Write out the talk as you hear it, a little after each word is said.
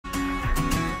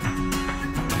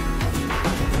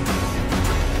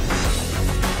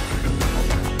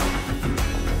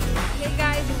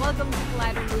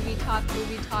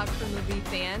movie talk for movie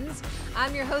fans.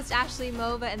 I'm your host, Ashley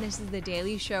Mova, and this is The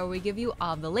Daily Show, where we give you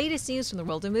all the latest news from the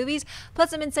world of movies,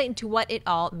 plus some insight into what it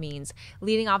all means.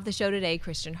 Leading off the show today,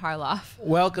 Kristian Harloff.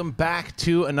 Welcome back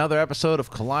to another episode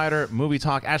of Collider Movie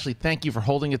Talk. Ashley, thank you for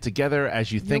holding it together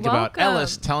as you think about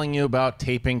Ellis telling you about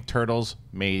taping turtles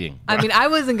mating. I mean, I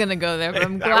wasn't going to go there, but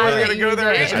I'm glad I was going to go there.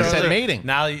 I said mating.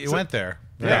 Now you went there.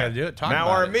 Yeah. Do it. Talk now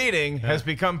about our it. meeting has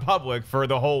become public for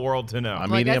the whole world to know.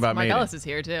 I'm meeting about mating. Ellis is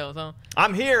here too. So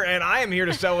I'm here, and I am here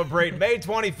to celebrate May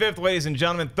 25th, ladies and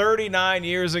gentlemen. 39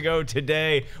 years ago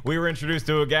today, we were introduced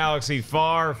to a galaxy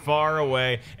far, far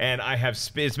away, and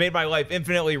it's made my life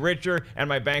infinitely richer and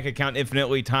my bank account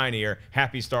infinitely tinier.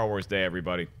 Happy Star Wars Day,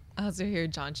 everybody. also here,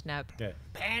 John Schnepp. Okay.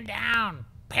 Pan down.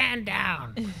 Pan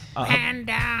down. Pan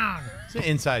down. It's an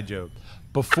inside joke.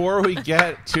 Before we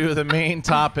get to the main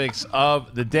topics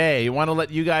of the day, I want to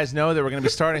let you guys know that we're going to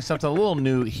be starting something a little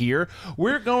new here.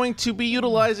 We're going to be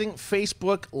utilizing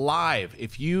Facebook Live.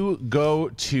 If you go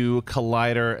to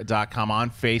Collider.com on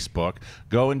Facebook,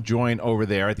 go and join over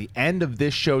there. At the end of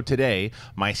this show today,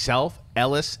 myself,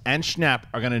 Ellis, and Schnepp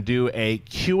are going to do a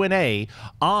Q&A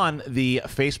on the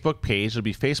Facebook page. It'll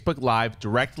be Facebook Live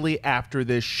directly after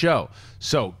this show.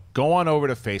 So go on over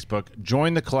to Facebook,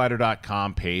 join the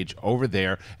Collider.com page over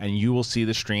there, and you will see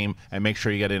the stream, and make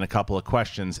sure you get in a couple of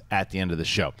questions at the end of the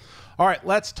show. All right,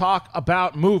 let's talk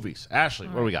about movies. Ashley,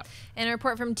 what do we got? In a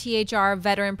report from THR,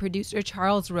 veteran producer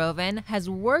Charles Roven has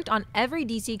worked on every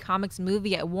DC Comics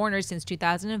movie at Warner since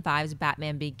 2005's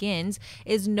Batman Begins,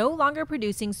 is no longer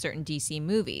producing certain DC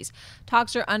movies.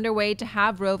 Talks are underway to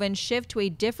have Roven shift to a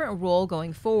different role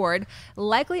going forward,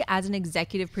 likely as an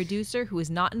executive producer who is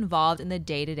not involved in the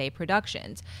day-to-day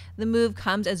productions. The move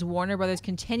comes as Warner Brothers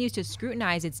continues to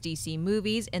scrutinize its DC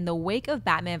movies in the wake of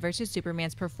Batman vs.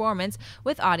 Superman's performance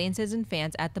with audiences and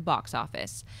fans at the box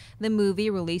office. The movie,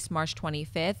 released March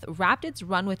 25th, wrapped its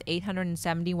run with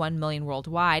 $871 million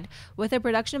worldwide, with a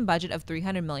production budget of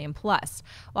 $300 million plus.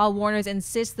 While Warner's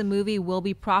insists the movie will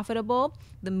be profitable,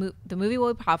 the movie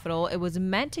will be profitable, it was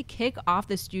meant to kick off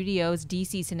the studio's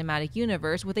DC cinematic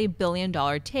universe with a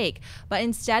billion-dollar take, but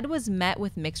instead was met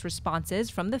with mixed responses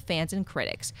from the fans and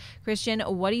critics. Kristian,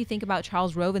 what do you think about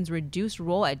Charles Roven's reduced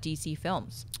role at DC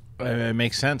Films? It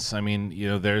makes sense. I mean, you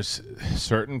know, there's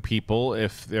certain people,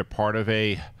 if they're part of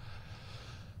a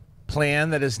plan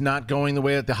that is not going the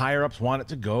way that the higher-ups want it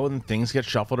to go, then things get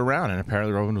shuffled around. And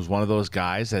apparently Roven was one of those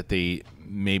guys that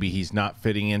maybe he's not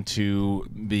fitting into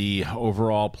the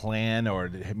overall plan, or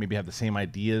maybe have the same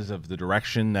ideas of the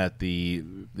direction that the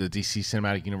DC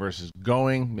cinematic universe is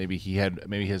going. Maybe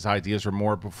his ideas were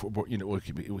more before, you know,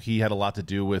 he had a lot to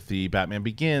do with the Batman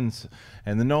Begins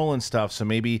and the Nolan stuff. So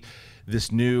maybe this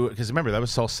new, because remember, that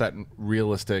was all set in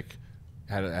realistic,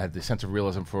 had the sense of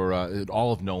realism for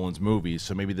all of Nolan's movies.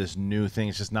 So maybe this new thing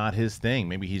is just not his thing.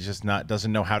 Maybe he's just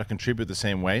doesn't know how to contribute the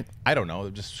same way. I don't know,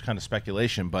 just kind of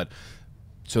speculation, but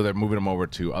so they're moving him over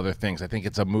to other things. I think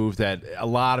it's a move that a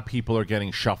lot of people are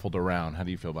getting shuffled around. How do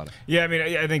you feel about it? Yeah, I mean,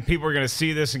 I think people are going to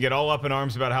see this and get all up in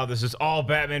arms about how this is all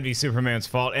Batman v Superman's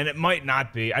fault, and it might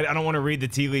not be. I don't want to read the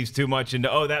tea leaves too much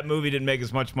into, oh, that movie didn't make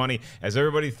as much money as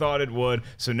everybody thought it would,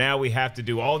 so now we have to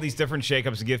do all these different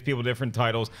shakeups and give people different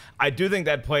titles. I do think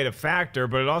that played a factor,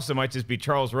 but it also might just be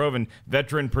Charles Roven,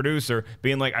 veteran producer,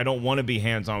 being like, I don't want to be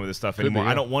hands-on with this stuff anymore.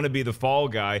 I don't want to be the fall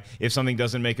guy if something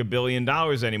doesn't make $1 billion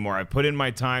anymore. I put in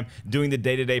my time doing the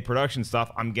day-to-day production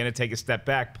stuff. I'm going to take a step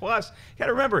back. Plus, you got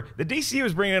to remember, the DCU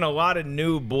is bringing in a lot of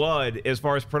new blood as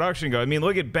far as production goes. I mean,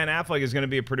 look at Ben Affleck is going to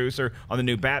be a producer on the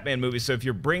new Batman movie. So if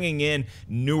you're bringing in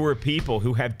newer people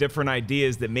who have different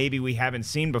ideas that maybe we haven't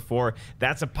seen before,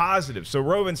 that's a positive. So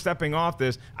Roven stepping off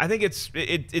this, I think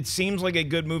it seems like a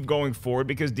good move going forward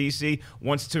because DC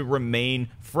wants to remain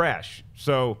fresh.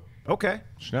 So, okay.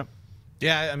 Yep.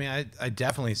 Yeah, I mean, I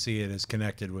definitely see it as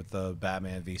connected with the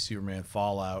Batman v Superman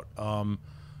fallout.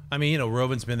 I mean, you know,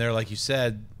 Roven's been there, like you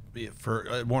said,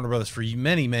 for Warner Brothers for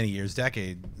many, many years,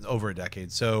 over a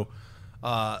decade. So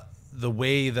the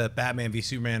way that Batman v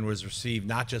Superman was received,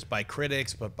 not just by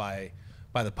critics, but by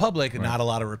the public, and not a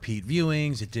lot of repeat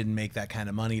viewings. It didn't make that kind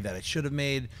of money that it should have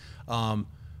made.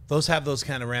 Those have those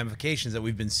kind of ramifications that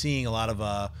we've been seeing a lot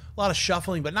of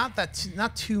shuffling, but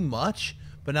not too much.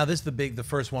 But now this is the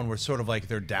first one where sort of like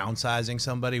they're downsizing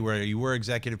somebody, where you were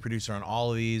executive producer on all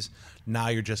of these. Now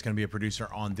you're just going to be a producer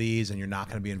on these, and you're not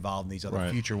going to be involved in these other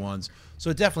future ones.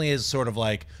 So it definitely is sort of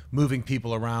like moving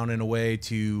people around in a way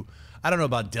to, I don't know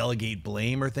about delegate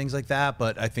blame or things like that,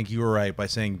 but I think you were right by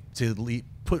saying to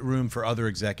put room for other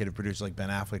executive producers like Ben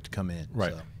Affleck to come in.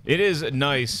 Right. So. It is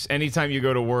nice anytime you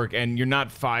go to work and you're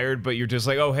not fired, but you're just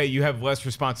like, oh, hey, you have less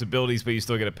responsibilities, but you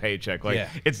still get a paycheck. Like,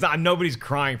 it's not, nobody's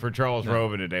crying for Charles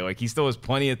Roven today. Like, he still has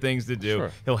plenty of things to do.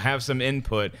 Sure. He'll have some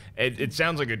input. It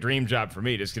sounds like a dream job for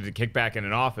me, just to kick back in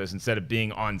an office instead of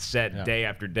being on set day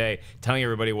after day, telling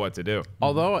everybody what to do.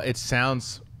 Although it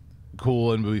sounds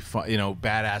cool and would be fun, you know,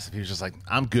 badass if he was just like,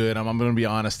 I'm good. I'm going to be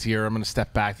honest here. I'm going to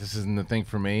step back. This isn't the thing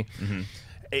for me.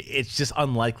 It's just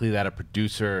unlikely that a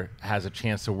producer has a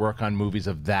chance to work on movies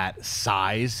of that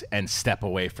size and step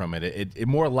away from it. It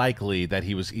more likely that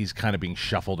he's kind of being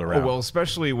shuffled around. Oh, well,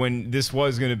 especially when this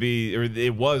was going to be, or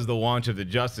it was the launch of the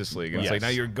Justice League. And it's like, now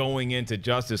you're going into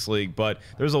Justice League, but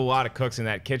there's a lot of cooks in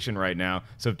that kitchen right now.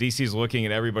 So if DC's looking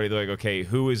at everybody, they're like, okay,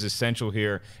 who is essential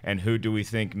here, and who do we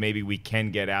think maybe we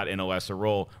can get out in a lesser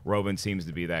role? Roven seems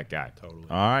to be that guy. Totally.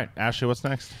 All right, Ashley, what's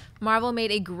next? Marvel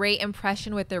made a great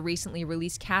impression with their recently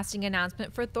released casting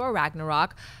announcement for Thor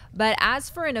Ragnarok, but as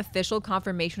for an official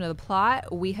confirmation of the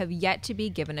plot, we have yet to be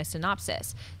given a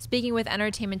synopsis. Speaking with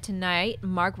Entertainment Tonight,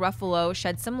 Mark Ruffalo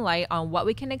shed some light on what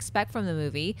we can expect from the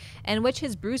movie, in which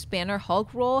his Bruce Banner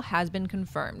Hulk role has been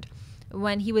confirmed.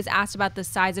 When he was asked about the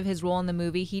size of his role in the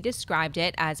movie, he described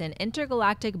it as an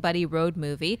intergalactic buddy road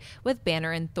movie with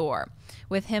Banner and Thor.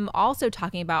 With him also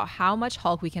talking about how much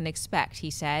Hulk we can expect, he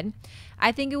said,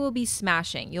 I think it will be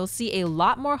smashing. You'll see a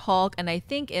lot more Hulk, and I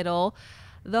think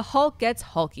the Hulk gets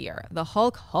hulkier. The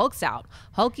Hulk hulks out,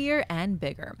 hulkier and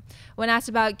bigger. When asked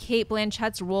about Cate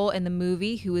Blanchett's role in the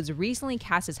movie, who was recently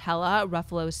cast as Hela,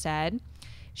 Ruffalo said,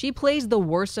 she plays the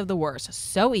worst of the worst.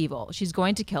 So evil. She's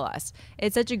going to kill us.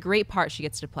 It's such a great part she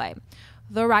gets to play.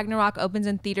 Thor Ragnarok opens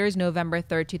in theaters November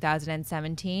 3rd,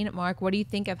 2017. Mark, what do you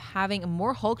think of having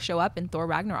more Hulk show up in Thor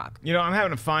Ragnarok? You know, I'm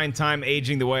having a fine time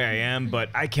aging the way I am, but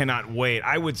I cannot wait.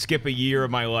 I would skip a year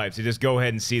of my life to just go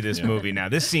ahead and see this movie now.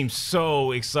 This seems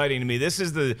so exciting to me. This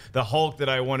is the Hulk that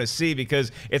I want to see,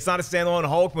 because it's not a standalone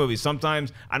Hulk movie.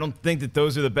 Sometimes I don't think that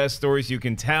those are the best stories you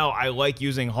can tell. I like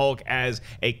using Hulk as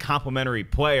a complementary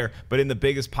player, but in the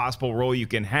biggest possible role you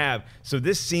can have. So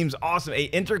this seems awesome. A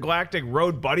intergalactic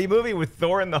road buddy movie with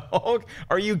Thor and the Hulk?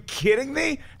 Are you kidding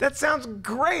me? That sounds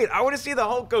great. I want to see the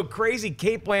Hulk go crazy.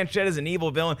 Cate Blanchett is an evil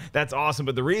villain. That's awesome.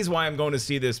 But the reason why I'm going to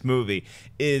see this movie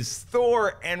is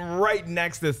Thor, and right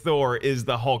next to Thor is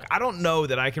the Hulk. I don't know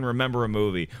that I can remember a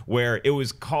movie where it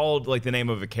was called like the name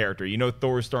of a character. You know,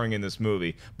 Thor's starring in this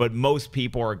movie, but most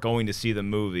people are going to see the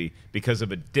movie because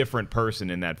of a different person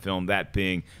in that film, that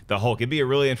being the Hulk. It'd be a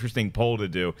really interesting poll to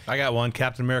do. I got one.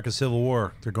 Captain America Civil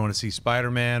War. They're going to see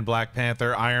Spider-Man, Black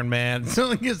Panther, Iron Man.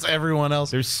 So it's everyone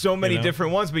else. There's so many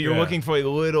different ones, but you're looking for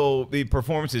the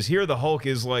performances. Here, the Hulk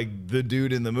is like the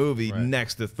dude in the movie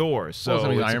next to Thor. So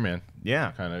Well, Iron Man.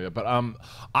 Yeah. Kind of. But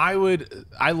I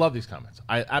love these comments.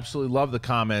 I absolutely love the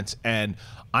comments, and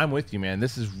I'm with you, man.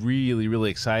 This is really, really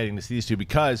exciting to see these two,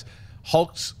 because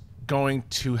Hulk's going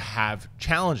to have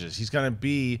challenges. He's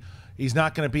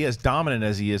not going to be as dominant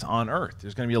as he is on Earth.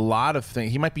 There's going to be a lot of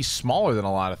things. He might be smaller than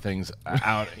a lot of things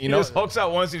out. You know, he just hulks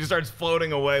out once, he just starts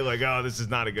floating away like, oh, this is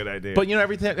not a good idea. But you know,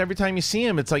 every time you see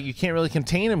him, it's like you can't really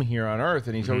contain him here on Earth,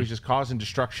 and he's always just causing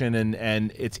destruction.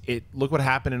 And look what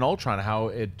happened in Ultron, how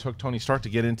it took Tony Stark to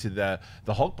get into the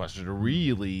Hulkbuster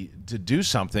to do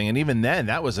something, and even then,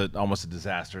 that was almost a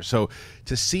disaster. So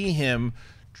to see him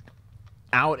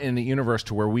out in the universe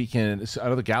to where we can,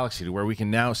 another galaxy to where we can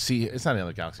now see, it's not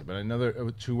another galaxy, but another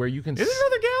to where you can. Is it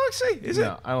another galaxy? Is it?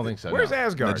 No, I don't think so. Where's no.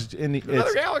 Asgard? No, just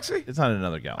another galaxy? It's not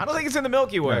another galaxy. I don't think it's in the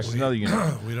Milky Way. No, it's another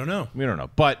universe. We don't know. We don't know.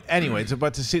 But anyway,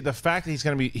 but to see the fact that he's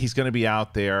going to be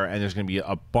out there, and there's going to be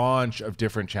a bunch of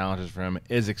different challenges for him,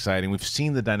 is exciting. We've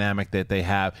seen the dynamic that they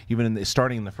have, even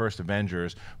starting in the first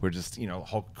Avengers, where just, you know,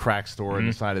 Hulk cracks Thor in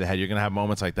the side of the head. You're going to have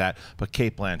moments like that. But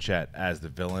Cate Blanchett as the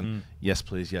villain, yes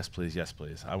please, yes please, yes please.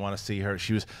 I want to see her.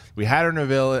 We had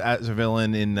her as a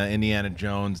villain in Indiana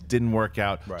Jones. Didn't work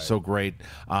out so great.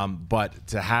 But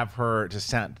to have her,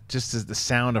 just as the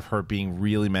sound of her being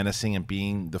really menacing and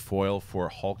being the foil for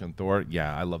Hulk and Thor,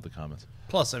 yeah, I love the comments.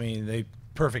 Plus, I mean,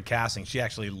 perfect casting. She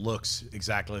actually looks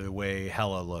exactly the way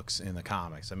Hela looks in the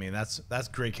comics. I mean, that's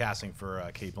great casting for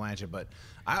Cate Blanchett. But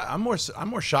I'm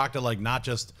more shocked at, like, not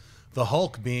just the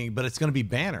Hulk being, but it's going to be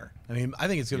Banner. I mean, I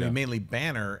think it's going to be mainly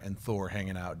Banner and Thor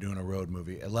hanging out doing a road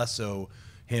movie, less so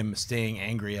him staying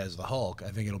angry as the Hulk. I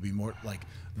think it'll be more like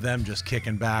them just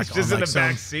kicking back. He's just on, in like, the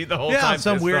back seat the whole time. Yeah,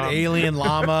 some weird off. alien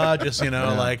llama, just, you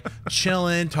know, like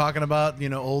chilling, talking about, you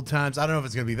know, old times. I don't know if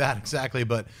it's going to be that exactly,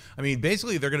 but I mean,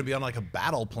 basically they're going to be on like a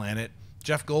battle planet.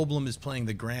 Jeff Goldblum is playing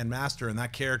the Grand Master, and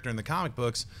that character in the comic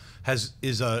books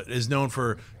is known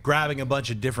for grabbing a bunch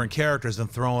of different characters and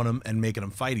throwing them and making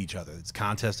them fight each other. It's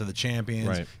Contest of the Champions.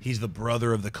 Right. He's the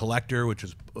brother of the Collector, which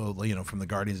is from the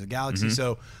Guardians of the Galaxy.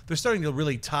 So they're starting to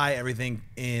really tie everything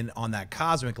in on that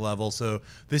cosmic level. So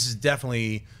this is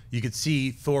definitely, you could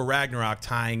see Thor Ragnarok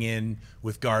tying in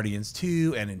with Guardians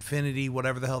 2 and Infinity,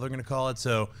 whatever the hell they're going to call it.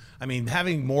 So I mean,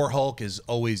 having more Hulk is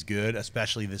always good,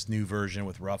 especially this new version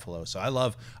with Ruffalo. So I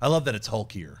love that it's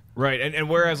Hulkier. Right, and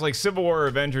whereas like Civil War or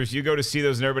Avengers, you go to see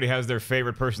those and everybody has their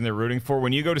favorite person they're rooting for.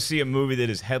 When you go to see a movie that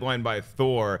is headlined by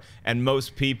Thor and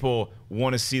most people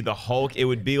want to see the Hulk, it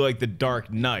would be like The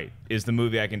Dark Knight is the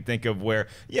movie I can think of where,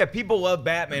 yeah, people love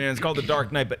Batman and it's called The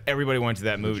Dark Knight, but everybody went to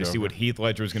that movie to see what Heath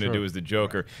Ledger was going to do as the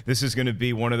Joker. This is going to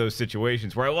be one of those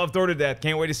situations where I love Thor to death.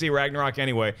 Can't wait to see Ragnarok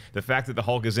anyway. The fact that the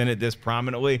Hulk is in it this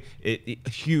prominently, a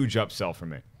huge upsell for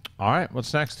me. All right,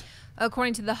 what's next?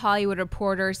 According to The Hollywood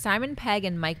Reporter, Simon Pegg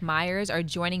and Mike Myers are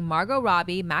joining Margot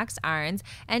Robbie, Max Irons,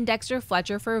 and Dexter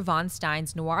Fletcher for Von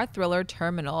Stein's noir thriller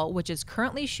Terminal, which is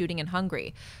currently shooting in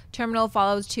Hungary. Terminal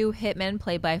follows two hitmen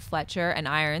played by Fletcher and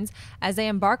Irons as they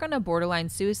embark on a borderline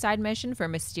suicide mission for a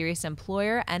mysterious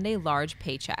employer and a large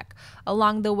paycheck.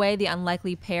 Along the way, the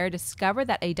unlikely pair discover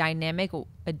that a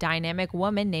dynamic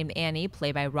woman named Annie,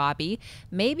 played by Robbie,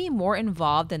 may be more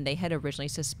involved than they had originally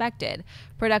suspected.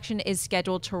 Production is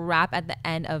scheduled to wrap at the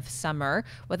end of summer,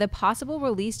 with a possible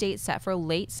release date set for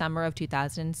late summer of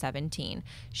 2017.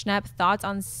 Schnepp, thoughts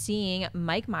on seeing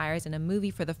Mike Myers in a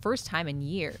movie for the first time in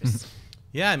years?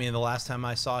 Yeah, I mean, the last time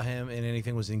I saw him in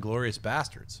anything was Inglourious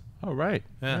Bastards. Oh, right.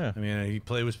 Yeah. I mean,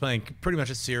 was playing pretty much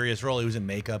a serious role. He was in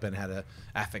makeup and had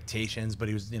affectations, but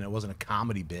he was, it wasn't a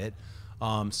comedy bit.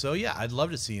 So yeah, I'd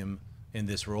love to see him in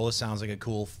this role. It sounds like a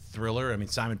cool thriller. I mean,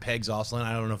 Simon Pegg's also in.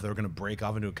 I don't know if they're going to break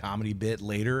off into a comedy bit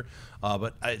later,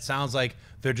 but it sounds like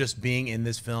they're just being in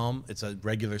this film. It's a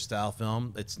regular style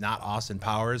film. It's not Austin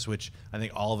Powers, which I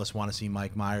think all of us want to see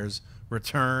Mike Myers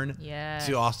return.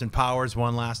 See Austin Powers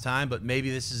one last time, but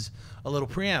maybe this is a little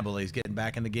preamble. He's getting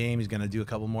back in the game. He's going to do a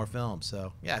couple more films.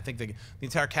 So yeah, I think the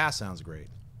entire cast sounds great.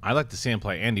 I'd like to see him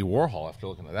play Andy Warhol after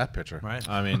looking at that picture. Right.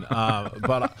 I mean,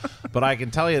 but I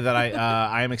can tell you that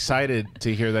I am excited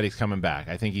to hear that he's coming back.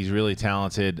 I think he's really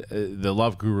talented. The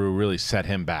Love Guru really set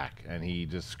him back, and he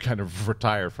just kind of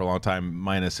retired for a long time,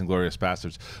 minus Inglourious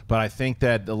Bastards. But I think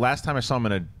that the last time I saw him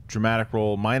in a dramatic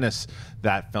role, minus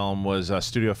that film, was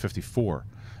Studio 54.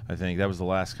 I think that was the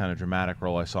last kind of dramatic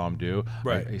role I saw him do.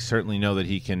 Right. I certainly know that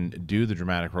he can do the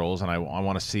dramatic roles, and I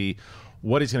want to see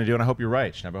what he's going to do, and I hope you're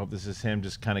right, Schnepp. I hope this is him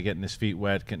just kind of getting his feet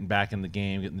wet, getting back in the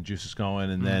game, getting the juices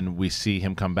going, and then we see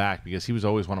him come back, because he was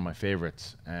always one of my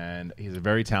favorites, and he's a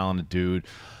very talented dude.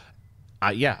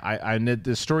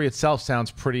 The story itself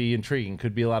sounds pretty intriguing.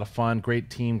 Could be a lot of fun.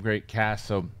 Great team, great cast.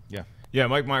 So yeah. Yeah,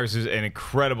 Mike Myers is an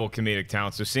incredible comedic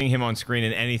talent, so seeing him on screen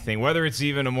in anything, whether it's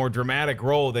even a more dramatic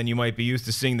role than you might be used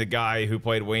to seeing the guy who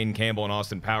played Wayne Campbell and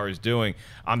Austin Powers doing,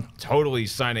 I'm totally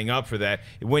signing up for that.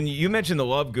 When you mentioned The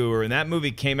Love Guru, and that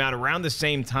movie came out around the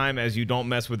same time as You Don't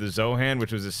Mess with the Zohan,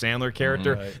 which was a Sandler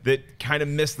character that kind of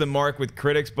missed the mark with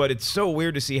critics, but it's so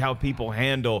weird to see how people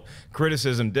handle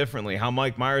criticism differently, how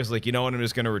Mike Myers is like, you know what, I'm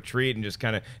just going to retreat and just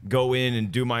kind of go in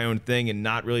and do my own thing and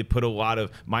not really put a lot of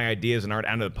my ideas and art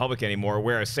out to the public anymore.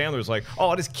 Whereas Sandler's like, oh,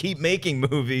 I'll just keep making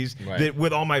movies that,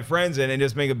 with all my friends in, and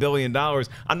just make $1 billion.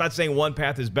 I'm not saying one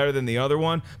path is better than the other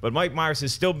one, but Mike Myers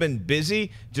has still been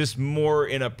busy, just more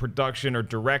in a production or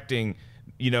directing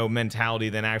mentality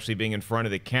than actually being in front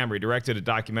of the camera. He directed a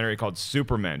documentary called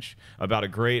Supermensch about a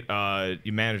great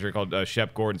manager called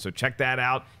Shep Gordon. So check that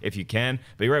out if you can.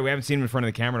 But you're right, we haven't seen him in front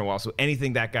of the camera in a while, so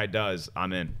anything that guy does,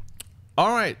 I'm in.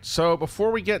 All right, so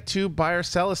before we get to buy or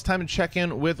sell, it's time to check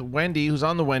in with Wendy, who's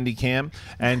on the Wendy cam,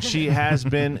 and she has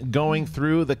been going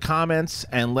through the comments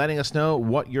and letting us know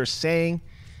what you're saying.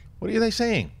 What are they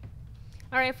saying?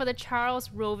 All right, for the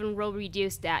Charles Roven will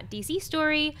reduce that DC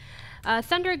story,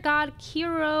 Thunder God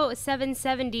Kiro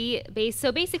 770 base.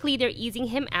 So basically, they're easing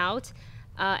him out.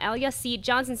 Elia C.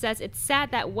 Johnson says it's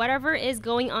sad that whatever is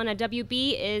going on at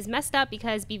WB is messed up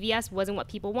because BVS wasn't what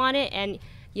people wanted, and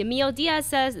Yamil Diaz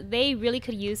says they really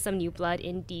could use some new blood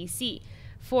in DC.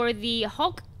 For the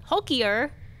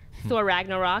Hulkier Thor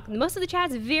Ragnarok, most of the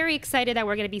chat is very excited that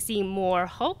we're going to be seeing more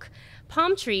Hulk.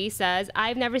 Palm Tree says,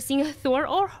 I've never seen a Thor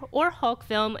or Hulk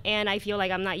film, and I feel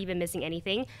like I'm not even missing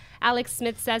anything. Alex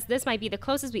Smith says this might be the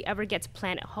closest we ever get to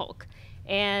Planet Hulk.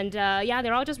 And yeah,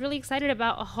 they're all just really excited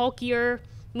about a Hulkier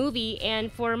movie.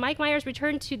 And for Mike Myers'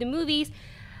 return to the movies,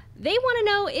 they want to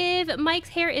know if Mike's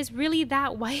hair is really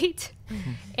that white.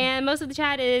 And most of the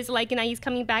chat is like, he's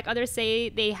coming back. Others say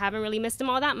they haven't really missed him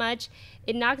all that much.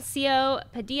 Ignacio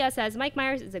Padilla says, Mike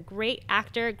Myers is a great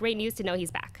actor. Great news to know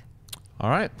he's back. All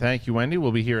right. Thank you, Wendy.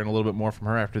 We'll be hearing a little bit more from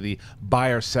her after the buy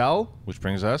or sell, which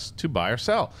brings us to buy or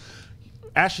sell.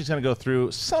 Ashley's going to go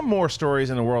through some more stories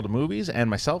in the world of movies, and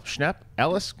myself, Schnepp,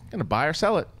 Ellis, going to buy or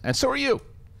sell it. And so are you.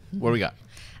 What do we got?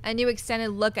 A new extended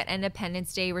look at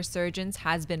Independence Day Resurgence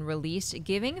has been released,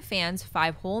 giving fans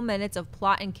 5 whole minutes of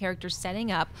plot and character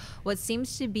setting up what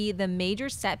seems to be the major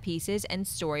set pieces and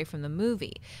story from the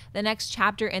movie. The next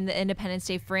chapter in the Independence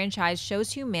Day franchise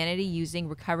shows humanity using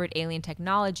recovered alien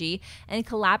technology and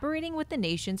collaborating with the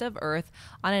nations of Earth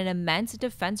on an immense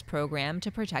defense program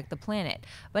to protect the planet.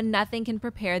 But nothing can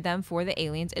prepare them for the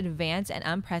aliens' advanced and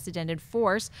unprecedented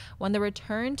force when they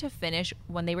return to finish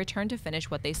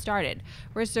what they started.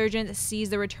 Resurgence sees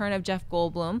the return of Jeff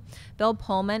Goldblum, Bill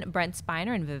Pullman, Brent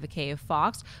Spiner, and Vivica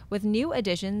Fox, with new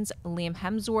additions Liam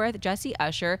Hemsworth, Jesse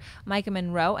Usher, Micah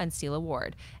Monroe, and Celia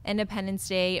Ward. Independence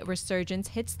Day Resurgence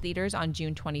hits theaters on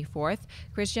June 24th.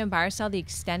 Kristian, buy or sell the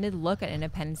extended look at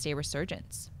Independence Day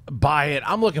Resurgence? Buy it.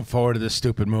 I'm looking forward to this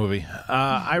stupid movie.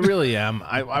 I really am.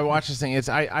 I watch this thing.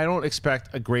 I don't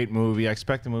expect a great movie. I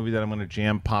expect a movie that I'm going to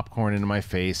jam popcorn into my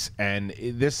face. And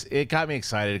it got me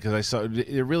excited because I saw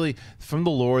it really, from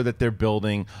the lore that they're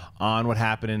building on what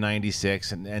happened in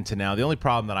 '96 and to now. The only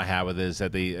problem that I have with it is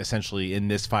that they essentially, in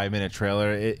this 5-minute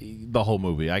trailer, the whole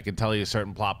movie, I can tell you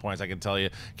certain plot points. I can tell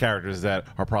you characters that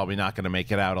are probably not going to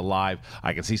make it out alive.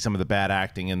 I can see some of the bad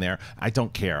acting in there. I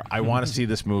don't care. I want to see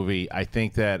this movie. I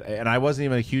think that, and I wasn't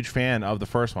even a huge fan of the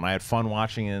first one. I had fun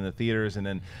watching it in the theaters, and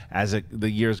then as the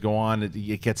years go on,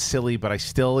 it gets silly, but I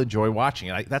still enjoy watching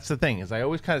it. That's the thing, is I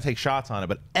always kind of take shots on it,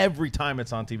 but every time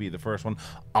it's on TV, the first one,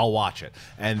 I'll watch it.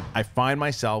 And I find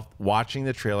myself watching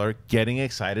the trailer, getting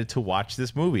excited to watch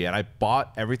this movie, and I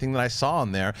bought everything that I saw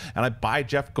in there, and I buy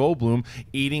Jeff Goldblum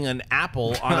eating an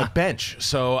apple on a bench.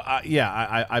 So,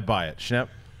 yeah, I buy it. Schnepp?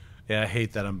 Yeah, I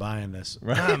hate that I'm buying this.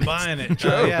 Right. I'm buying it.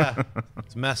 True. Yeah,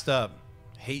 it's messed up.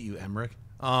 Hate you, Emmerich.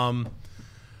 I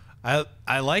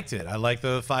liked it. I like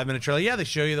the 5-minute trailer. Yeah, they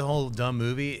show you the whole dumb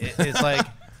movie. It's like,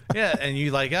 yeah, and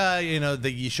you like,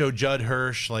 you show Judd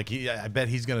Hirsch, like, I bet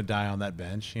he's gonna die on that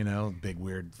bench. You know, big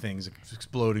weird things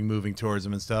exploding, moving towards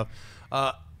him and stuff.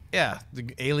 Yeah,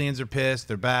 the aliens are pissed.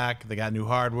 They're back. They got new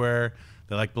hardware.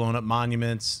 They like blowing up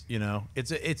monuments. You know,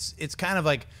 it's kind of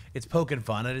like it's poking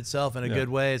fun at itself in a good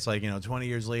way. It's like, 20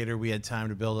 years later, we had time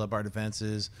to build up our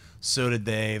defenses. So did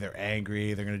they. They're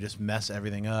angry. They're gonna just mess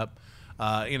everything up.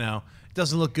 It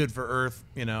doesn't look good for Earth.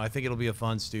 I think it'll be a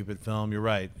fun, stupid film. You're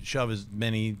right. Shove as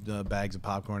many bags of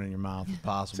popcorn in your mouth as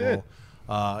possible.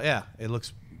 Yeah, it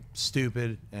looks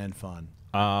stupid and fun.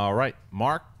 All right,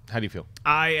 Mark, how do you feel?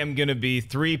 I am going to be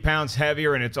 3 pounds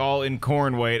heavier, and it's all in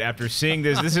corn weight after seeing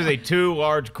this. This is a too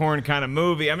large corn kind of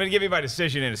movie. I'm going to give you my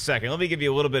decision in a second. Let me give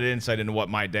you a little bit of insight into what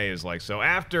my day is like. So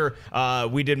after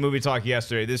we did Movie Talk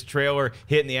yesterday, this trailer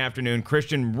hit in the afternoon.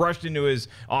 Kristian rushed into his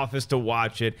office to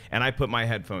watch it, and I put my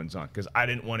headphones on because I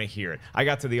didn't want to hear it. I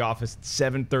got to the office at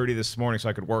 7:30 this morning so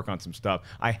I could work on some stuff.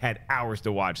 I had hours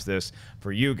to watch this.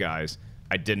 For you guys,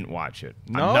 I didn't watch it.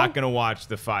 No? I'm not going to watch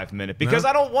the 5-minute because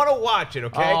I don't want to watch it,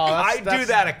 okay? I do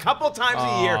that a couple times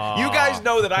a year. You guys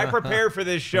know that I prepare for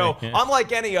this show.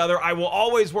 Unlike any other, I will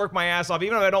always work my ass off.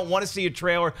 Even if I don't want to see a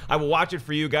trailer, I will watch it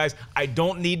for you guys. I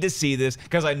don't need to see this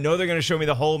because I know they're going to show me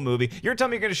the whole movie. You're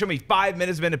telling me you're going to show me 5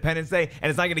 minutes of Independence Day and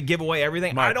it's not going to give away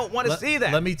everything? Mark, I don't want to see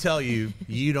that. Let me tell you,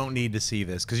 you don't need to see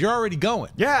this because you're already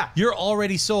going. Yeah. You're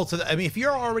already sold. So, if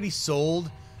you're already sold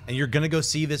and you're going to go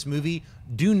see this movie,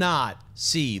 do not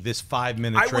see this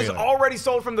 5-minute trailer. I was already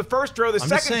sold from the first trailer. The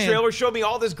second trailer showed me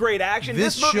all this great action.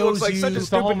 This movie looks like such a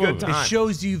stupid good time. It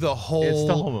shows you the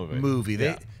whole movie.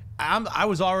 Yeah. I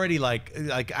was already like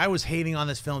I was hating on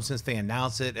this film since they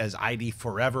announced it as ID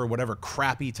Forever, whatever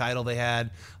crappy title they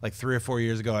had like 3 or 4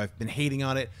 years ago. I've been hating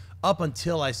on it up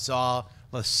until I saw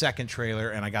the second trailer,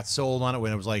 and I got sold on it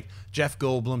when it was like Jeff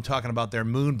Goldblum talking about their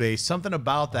moon base. Something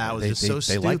about that was just so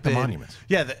stupid. They like the monuments.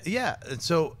 Yeah. And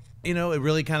so, it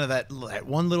really kind of that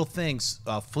one little thing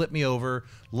flipped me over.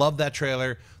 Love that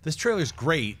trailer. This trailer's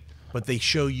great, but they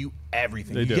show you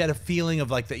everything. You get a feeling of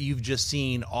like that you've just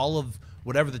seen all of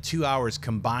whatever the 2 hours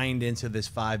combined into this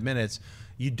 5 minutes.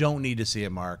 You don't need to see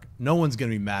it, Mark. No one's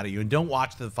going to be mad at you. And don't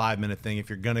watch the 5-minute thing if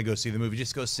you're going to go see the movie.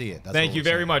 Just go see it. Thank you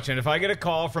very much. And if I get a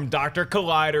call from Dr.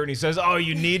 Collider and he says, oh,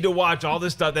 you need to watch all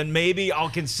this stuff, then maybe I'll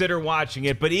consider watching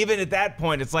it. But even at that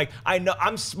point, it's like, I know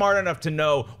I'm smart enough to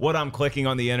know what I'm clicking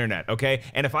on the internet, okay?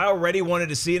 And if I already wanted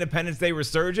to see Independence Day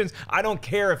Resurgence, I don't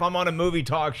care if I'm on a movie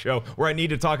talk show where I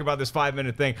need to talk about this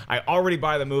 5-minute thing. I already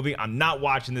buy the movie. I'm not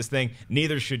watching this thing.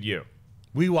 Neither should you.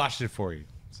 We watched it for you.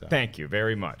 So. Thank you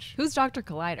very much. Who's Dr.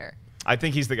 Collider? I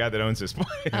think he's the guy that owns this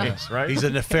place, right? He's a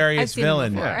nefarious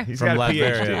villain. Yeah, he's from got a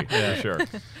Latveria. PhD, for sure.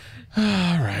 All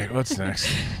right, what's next?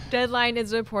 Deadline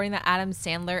is reporting that Adam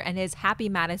Sandler and his Happy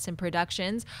Madison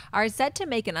Productions are set to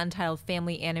make an untitled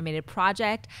family animated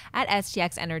project at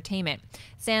STX Entertainment.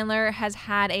 Sandler has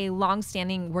had a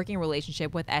long-standing working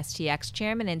relationship with STX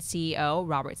chairman and CEO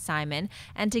Robert Simon,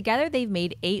 and together they've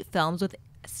made 8 films with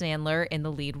Sandler in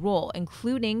the lead role,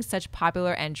 including such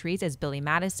popular entries as Billy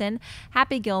Madison,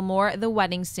 Happy Gilmore, The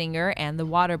Wedding Singer, and The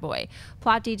Waterboy.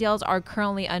 Plot details are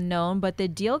currently unknown, but the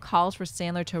deal calls for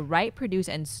Sandler to write, produce,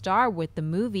 and star, with the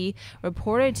movie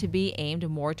reported to be aimed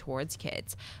more towards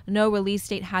kids. No release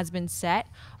date has been set.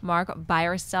 Mark, buy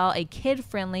or sell a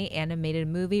kid-friendly animated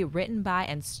movie written by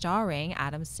and starring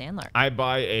Adam Sandler? I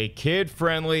buy a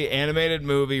kid-friendly animated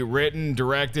movie written,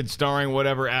 directed, starring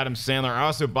whatever Adam Sandler. I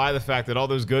also buy the fact that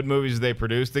all those good movies they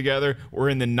produced together were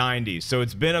in the 90s. So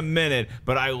it's been a minute,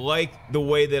 but I like the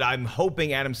way that I'm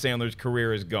hoping Adam Sandler's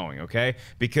career is going, okay?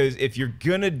 Because if you're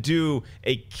going to do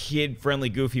a kid-friendly,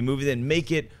 goofy movie, then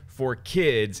make it for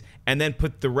kids, and then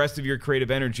put the rest of your creative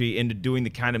energy into doing the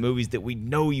kind of movies that we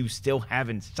know you still have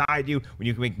inside you, when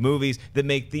you can make movies that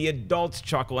make the adults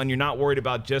chuckle and you're not worried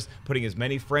about just putting as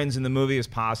many friends in the movie as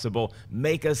possible.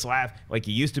 Make us laugh like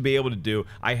you used to be able to do.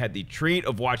 I had the treat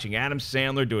of watching Adam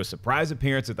Sandler do a surprise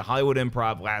appearance at the Hollywood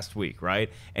Improv last week,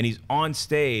 right? And he's on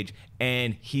stage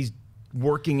and he's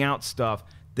working out stuff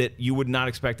that you would not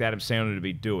expect Adam Sandler to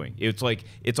be doing.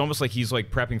 It's almost like he's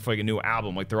like prepping for like a new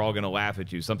album, like they're all gonna laugh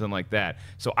at you, something like that.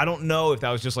 So I don't know if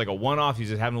that was just like a one-off, he's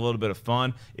just having a little bit of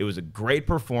fun. It was a great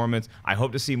performance. I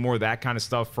hope to see more of that kind of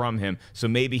stuff from him. So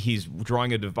maybe he's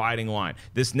drawing a dividing line.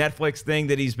 This Netflix thing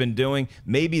that he's been doing,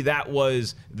 maybe that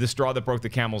was the straw that broke the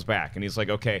camel's back. And he's like,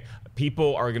 okay,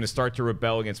 people are gonna start to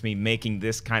rebel against me making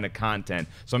this kind of content.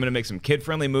 So I'm gonna make some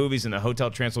kid-friendly movies in the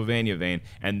Hotel Transylvania vein,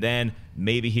 and then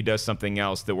maybe he does something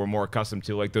else that we're more accustomed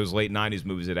to, like those late 90s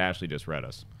movies that Ashley just read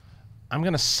us. I'm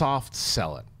going to soft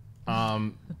sell it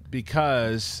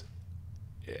because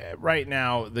right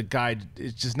now the guy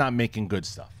is just not making good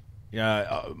stuff.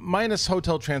 Minus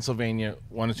Hotel Transylvania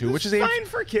 1 and 2, which is fine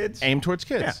for kids. Aimed towards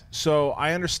kids. Yeah. So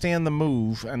I understand the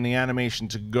move and the animation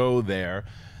to go there.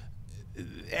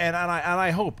 And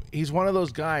I hope he's one of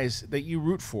those guys that you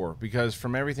root for, because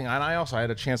from everything, and I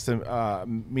had a chance to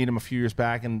meet him a few years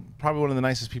back, and probably one of the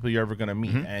nicest people you're ever going to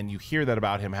meet. And you hear that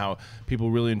about him, how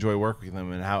people really enjoy working with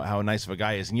him and how nice of a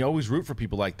guy he is. And you always root for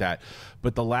people like that.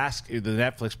 But the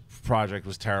Netflix project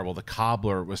was terrible. The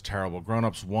Cobbler was terrible. Grown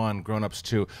Ups 1, Grown Ups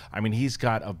 2. I mean, he's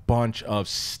got a bunch of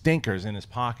stinkers in his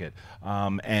pocket.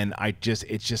 And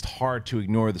it's just hard to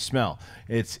ignore the smell.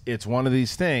 It's one of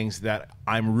these things that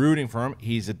I'm rooting for him.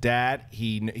 He's a dad.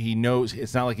 He knows.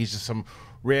 It's not like he's just some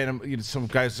random, some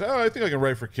guy says, oh, I think I can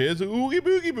write for kids, oogie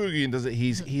boogie boogie, and does it.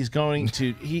 He's going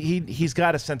to he's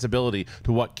got a sensibility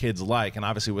to what kids like, and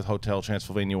obviously with Hotel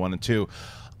Transylvania 1 and 2,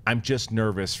 I'm just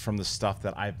nervous from the stuff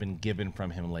that I've been given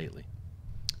from him lately.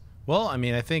 Well, I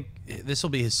mean, I think this will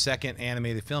be his second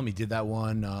animated film. He did that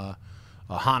one, a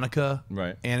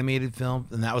Hanukkah animated film,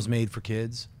 and that was made for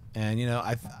kids. And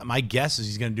my guess is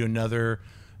he's going to do another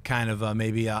kind of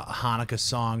maybe a Hanukkah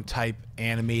song type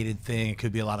animated thing. It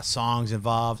could be a lot of songs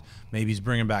involved. Maybe he's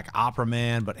bringing back Opera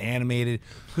Man, but animated.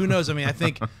 Who knows? I mean, I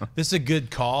think this is a good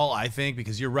call, I think,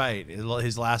 because you're right.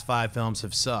 His last 5 films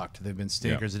have sucked. They've been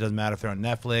stinkers. It doesn't matter if they're on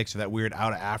Netflix or that weird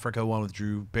Out of Africa one with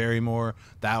Drew Barrymore.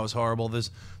 That was horrible.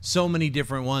 There's so many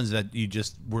different ones that you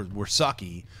just were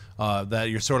sucky. That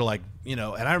you're sort of like, and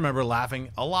I remember laughing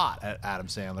a lot at Adam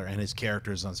Sandler and his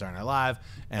characters on Saturday Night Live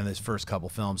and his first couple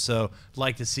films. So I'd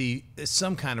like to see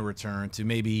some kind of return to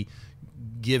maybe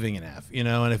giving an F,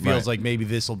 and it feels like maybe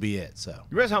this will be it. So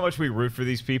you realize how much we root for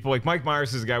these people? Like Mike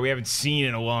Myers is a guy we haven't seen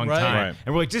in a long time.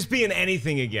 And we're like, just be in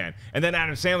anything again. And then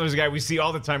Adam Sandler's a guy we see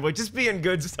all the time. We're like, just be in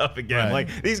good stuff again.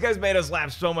 Like, these guys made us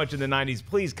laugh so much in the 90s.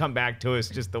 Please come back to us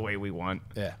just the way we want.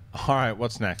 Yeah. All right,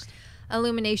 what's next?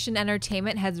 Illumination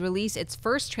Entertainment has released its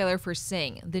first trailer for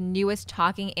Sing, the newest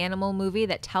talking animal movie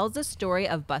that tells the story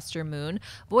of Buster Moon,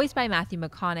 voiced by Matthew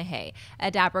McConaughey,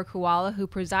 a dapper koala who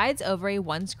presides over a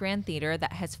once grand theater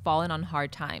that has fallen on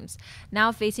hard times.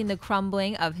 Now facing the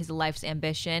crumbling of his life's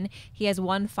ambition, he has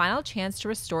one final chance to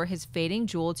restore his fading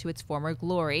jewel to its former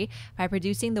glory by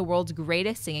producing the world's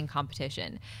greatest singing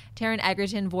competition. Taron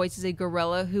Egerton voices a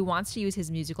gorilla who wants to use his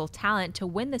musical talent to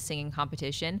win the singing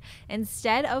competition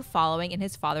instead of following in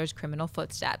his father's criminal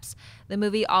footsteps. The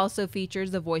movie also features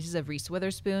the voices of Reese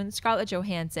Witherspoon, Scarlett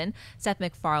Johansson, Seth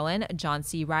MacFarlane, John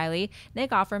C. Reilly,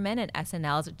 Nick Offerman, and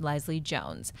SNL's Leslie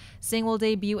Jones. Sing will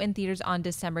debut in theaters on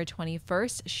December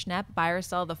 21st. Schnepp, buy or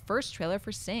sell the first trailer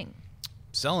for Sing?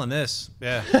 Selling this,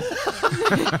 yeah.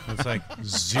 It's like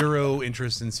zero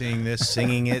interest in seeing this,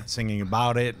 singing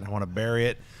about it. I want to bury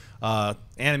it.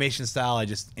 Animation style, I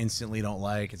just instantly don't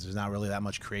like. There's not really that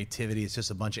much creativity. It's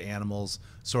just a bunch of animals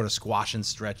sort of squashed and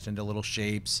stretched into little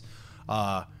shapes.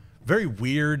 Very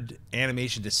weird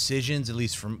animation decisions, at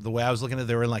least from the way I was looking at it.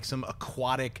 They were in like some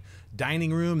aquatic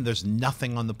dining room. There's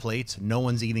nothing on the plates. No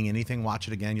one's eating anything. Watch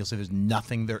it again. You'll see there's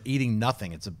nothing. They're eating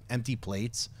nothing. It's empty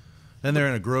plates. Then they're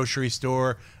in a grocery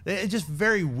store. It's just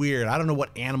very weird. I don't know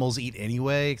what animals eat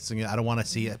anyway. So I don't want to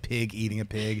see a pig eating a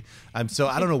pig. So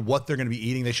I don't know what they're going to be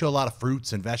eating. They show a lot of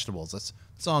fruits and vegetables. That's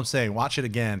all I'm saying. Watch it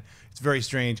again. It's very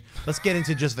strange. Let's get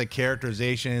into just the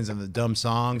characterizations and the dumb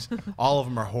songs. All of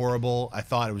them are horrible. I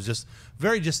thought it was just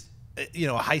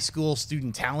a high school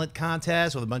student talent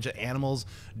contest with a bunch of animals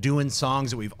doing songs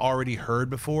that we've already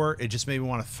heard before. It just made me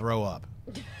want to throw up.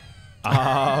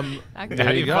 How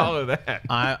do you follow that?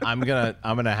 I'm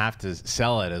gonna have to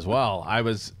sell it as well.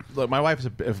 My wife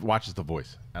watches The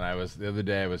Voice, and the other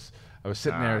day I was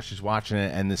sitting there, she's watching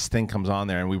it, and this thing comes on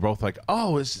there, and we both like,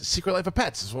 oh, it's Secret Life of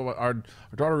Pets. This is what our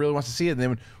daughter really wants to see it. And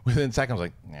then within a second, I was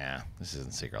like, nah, this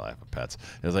isn't Secret Life of Pets.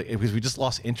 It was like because we just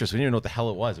lost interest. We didn't even know what the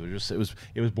hell it was. It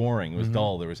was boring. It was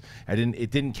dull.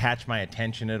 It didn't catch my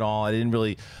attention at all. I didn't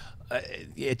really.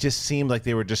 It just seemed like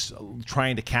they were just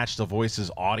trying to catch The Voice's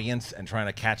audience and trying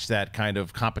to catch that kind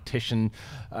of competition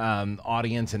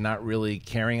audience and not really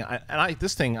caring.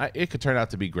 This thing could turn out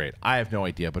to be great. I have no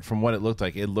idea, but from what it looked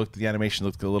like, the animation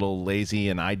looked a little lazy,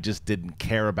 and I just didn't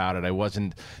care about it.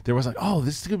 There was like, oh,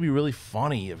 this is gonna be really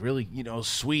funny, really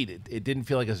sweet. It didn't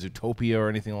feel like a Zootopia or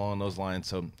anything along those lines,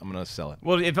 so I'm gonna sell it.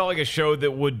 Well, it felt like a show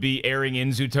that would be airing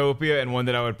in Zootopia and one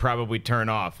that I would probably turn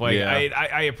off. Like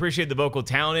I appreciate the vocal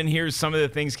talent in here. Some of the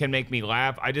things can make me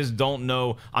laugh. I just don't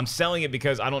know. I'm selling it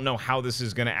because I don't know how this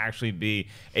is going to actually be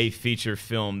a feature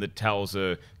film that tells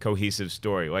a cohesive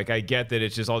story. Like, I get that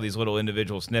it's just all these little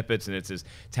individual snippets and it's this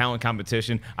talent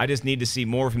competition. I just need to see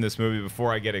more from this movie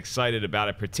before I get excited about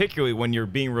it, particularly when you're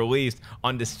being released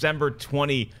on December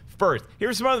 21st.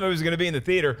 Here's some other movies that are going to be in the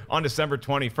theater on December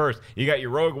 21st. You got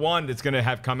your Rogue One that's going to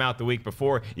have come out the week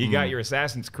before. You got your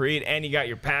Assassin's Creed, and you got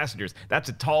your Passengers. That's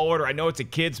a tall order. I know it's a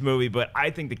kids movie, but I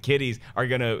think the kiddies are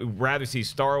going to rather see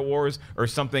Star Wars or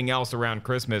something else around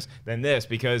Christmas than this,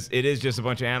 because it is just a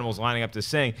bunch of animals lining up to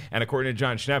sing. And according to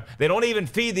John Schnepp, they don't even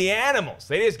feed the animals.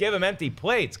 They just give them empty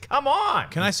plates. Come on.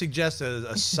 Can I suggest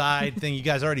a side thing? You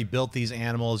guys already built these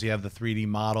animals. You have the 3D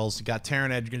models. You got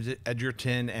Taron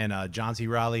Egerton and John C.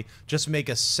 Reilly. Just make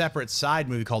a separate side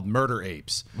movie called Murder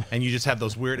Apes, and you just have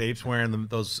those weird apes wearing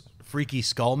those freaky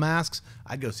skull masks.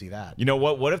 I'd go see that. You know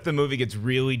what? What if the movie gets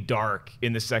really dark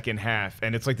in the second half,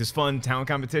 and it's like this fun talent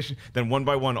competition? Then one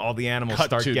by one, all the animals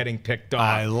start getting picked off.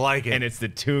 I like it. And it's the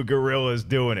two gorillas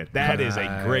doing it. That is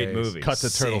a great movie. Cut to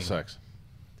turtle sex.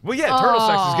 Well, yeah, turtle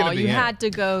sex is going to be you in. had to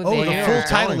go there. Oh, the full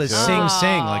title is Sing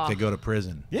Sing, like they go to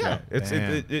prison. Yeah,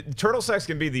 turtle sex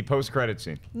can be the post-credit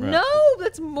scene. No,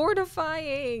 that's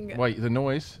mortifying. Wait, the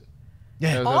noise?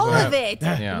 Yeah. All of it.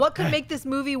 Yeah. What could make this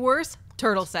movie worse?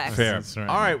 Turtle sex. Fair. That's right.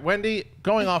 All right, Wendy,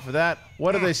 going off of that,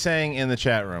 what are they saying in the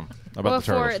chat room about the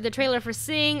turtles? For the trailer for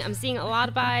Sing, I'm seeing a lot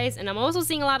of buys, and I'm also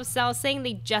seeing a lot of sells saying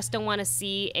they just don't want to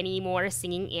see any more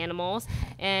singing animals.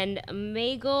 And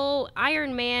Mago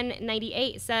Iron Man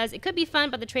 98 says, it could be fun,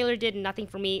 but the trailer did nothing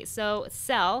for me, so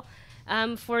sell.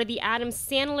 For the Adam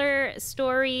Sandler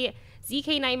story,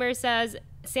 ZK Nightmare says,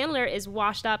 Sandler is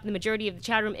washed up. The majority of the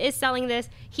chat room is selling this.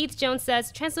 Heath Jones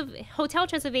says, Hotel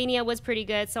Transylvania was pretty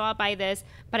good, so I'll buy this,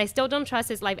 but I still don't trust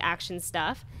his live action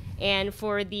stuff. And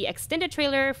for the extended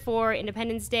trailer for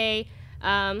Independence Day,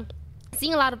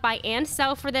 seeing a lot of buy and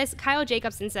sell for this. Kyle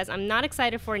Jacobson says, I'm not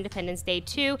excited for Independence Day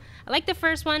 2. I like the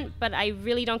first one, but I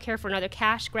really don't care for another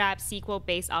cash grab sequel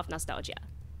based off nostalgia.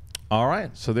 All right,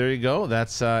 so there you go.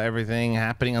 That's everything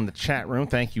happening on the chat room.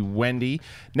 Thank you, Wendy.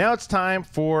 Now it's time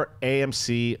for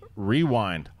AMC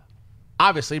Rewind.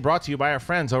 Obviously brought to you by our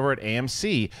friends over at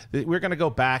AMC. We're going to go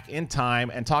back in time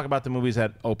and talk about the movies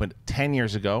that opened 10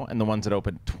 years ago and the ones that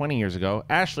opened 20 years ago.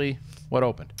 Ashley, what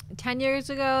opened? 10 years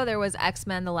ago, there was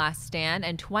X-Men The Last Stand,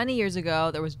 and 20 years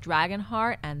ago, there was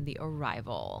Dragonheart and The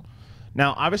Arrival.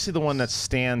 Now, obviously the one that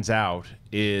stands out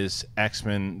is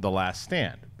X-Men The Last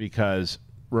Stand, because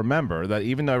remember that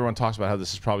even though everyone talks about how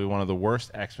this is probably one of the worst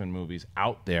X-Men movies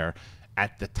out there,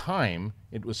 at the time,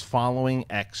 it was following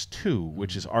X2,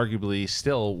 which is arguably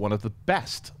still one of the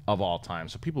best of all time.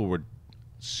 So people were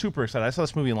super excited. I saw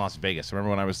this movie in Las Vegas. I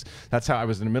remember when that's how I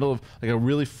was in the middle of like a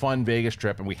really fun Vegas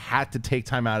trip, and we had to take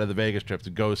time out of the Vegas trip to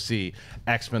go see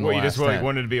X-Men. Well, you just like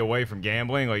wanted to be away from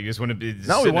gambling, like you just wanted to be.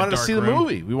 No, we wanted to see the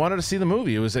movie. We wanted to see the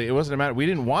movie. It wasn't a matter. We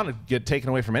didn't want to get taken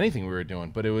away from anything we were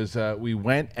doing, but it was. We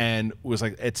went and it was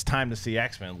like, it's time to see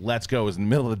X-Men. Let's go. It was in the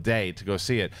middle of the day to go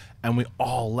see it, and we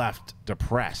all left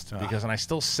depressed because, and I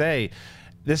still say,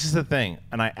 this is the thing,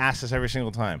 and I ask this every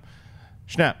single time,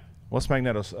 Schnepp. What's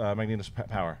Magneto's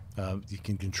power? You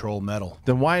can control metal.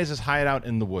 Then why is this hideout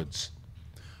in the woods?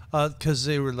 Because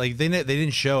they were like they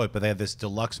didn't show it, but they had this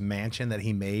deluxe mansion that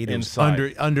he made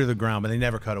Inside. under the ground, but they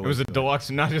never cut away. It was a deluxe,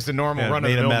 not just a normal run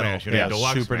of the mill mansion. Yeah,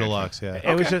 deluxe super mansion. deluxe.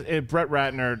 Yeah, It was just Brett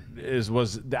Ratner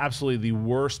was absolutely the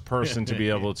worst person to be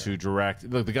able to direct.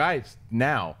 Look, the guy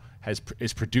now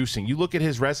is producing. You look at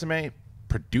his resume,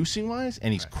 producing wise,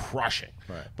 and he's crushing.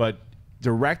 Right. But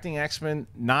directing X-Men,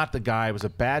 not the guy. It was a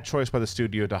bad choice by the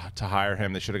studio to hire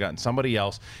him. They should have gotten somebody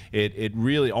else. It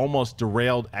really almost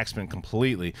derailed X-Men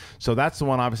completely. So that's the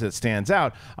one obviously that stands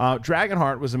out.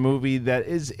 Dragonheart was a movie that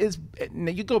is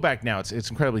you go back now, it's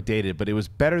incredibly dated, but it was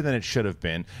better than it should have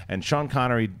been. And Sean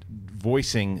Connery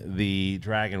voicing the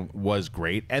dragon was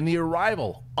great. And The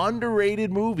Arrival,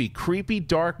 underrated movie, creepy,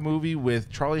 dark movie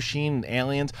with Charlie Sheen and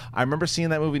aliens. I remember seeing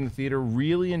that movie in the theater,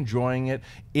 really enjoying it.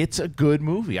 It's a good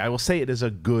movie. I will say it is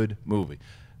a good movie.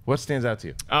 What stands out to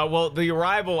you? Well, The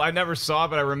Arrival, I never saw,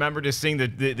 but I remember just seeing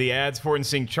the ads for it and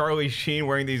seeing Charlie Sheen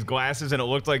wearing these glasses, and it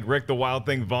looked like Rick the Wild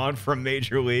Thing Vaughn from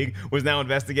Major League was now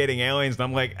investigating aliens, and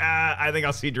I'm like, I think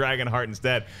I'll see Dragonheart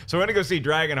instead. So we're going to go see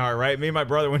Dragonheart, right? Me and my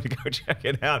brother went to go check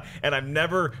it out, and I've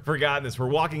never forgotten this. We're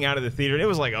walking out of the theater, and it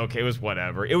was like, okay, it was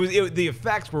whatever. The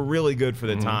effects were really good for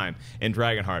the time in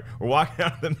Dragonheart. We're walking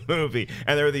out of the movie,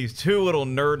 and there were these two little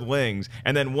nerdlings,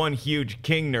 and then one huge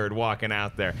king nerd walking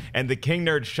out there, and the king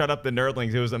nerd shut up the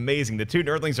nerdlings. It was amazing. The two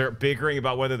nerdlings are bickering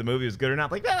about whether the movie was good or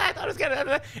not. Like, I thought it was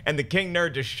good. And the king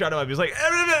nerd just shut him up. He was like,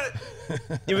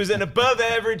 it was an above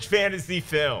average fantasy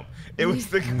film. It was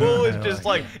the coolest, just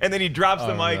like, and then he drops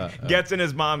the mic, gets in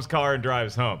his mom's car, and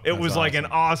drives home. It was like an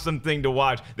awesome thing to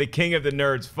watch. The king of the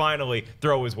nerds finally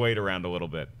throw his weight around a little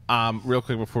bit. Real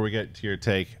quick before we get to your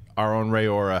take, our own Ray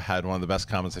Ora had one of the best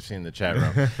comments I've seen in the chat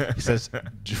room. He says,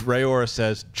 Ray Ora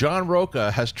says, John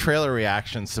Roca has trailer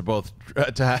reactions to both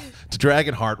to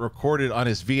Dragonheart recorded on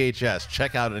his VHS.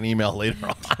 Check out an email later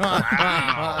on.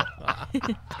 Wow.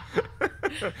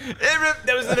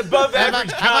 There was an above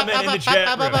average comment in the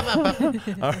chat room.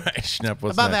 All right, Schnepp,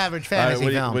 what's Above next? average fantasy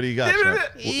film. What do you got,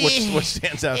 Schnepp? What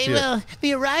stands out to you? Well,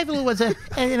 The Arrival was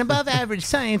an above average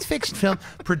science fiction film.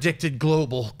 predicted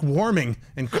global warming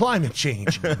and climate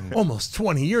change almost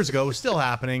 20 years ago. It was still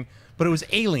happening, but it was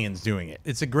aliens doing it.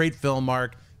 It's a great film,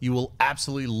 Mark. You will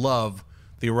absolutely love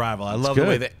The Arrival. I love the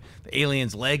way that the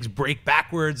aliens' legs break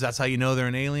backwards. That's how you know they're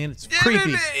an alien. It's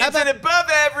creepy. It's an above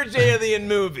average alien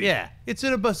movie. Yeah, it's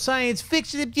an above science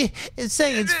fiction.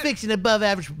 Science fiction above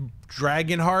average.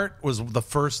 Dragonheart was the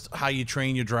first How You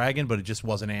Train Your Dragon, but it just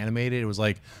wasn't animated. It was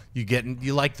like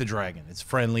you like the dragon. It's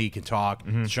friendly. You can talk.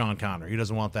 Sean Connery. He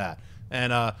doesn't want that.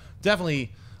 And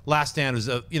definitely, Last Stand was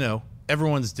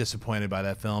everyone's disappointed by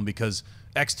that film because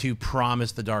X2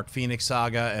 promised the Dark Phoenix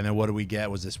saga, and then what do we get?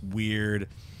 Was this weird,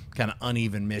 kind of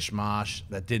uneven mishmash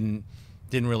that didn't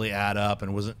really add up,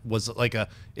 and was like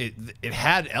it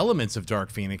had elements of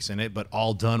Dark Phoenix in it, but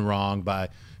all done wrong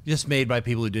just made by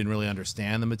people who didn't really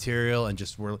understand the material and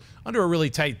just were under a really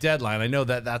tight deadline. I know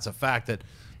that that's a fact that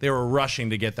they were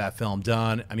rushing to get that film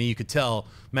done. I mean, you could tell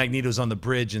Magneto's on the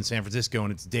bridge in San Francisco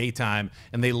and it's daytime,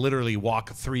 and they literally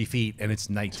walk 3 feet and it's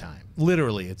nighttime.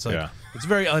 Literally, it's like it's a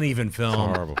very uneven film.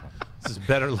 It's horrible. This is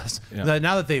better.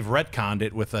 Now that they've retconned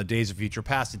it with Days of Future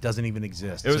Past, it doesn't even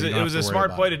exist. It was a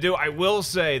smart play to do. I will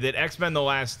say that X-Men: The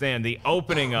Last Stand, the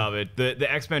opening of it,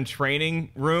 the X-Men training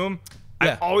room.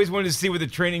 I always wanted to see what the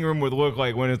training room would look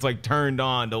like when it's like turned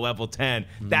on to level 10.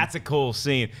 That's a cool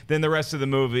scene. Then the rest of the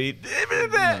movie,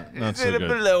 it's a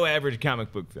below average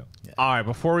comic book film. All right,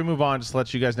 before we move on, just to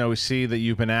let you guys know, we see that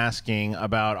you've been asking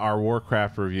about our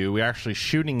Warcraft review. We're actually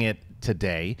shooting it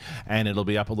today, and it'll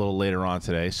be up a little later on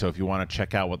today. So if you want to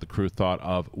check out what the crew thought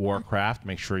of Warcraft,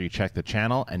 make sure you check the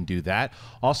channel and do that.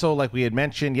 Also, like we had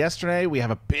mentioned yesterday, we have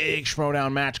a big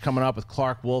Schmodown match coming up with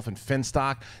Clark Wolf and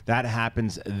Finstock. That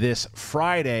happens this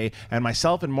Friday. And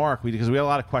myself and Mark, because we have a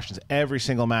lot of questions, every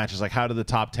single match is like, how do the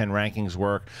top 10 rankings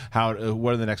work?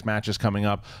 What are the next matches coming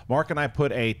up? Mark and I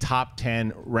put a top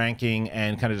 10 ranking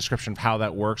and kind of description of how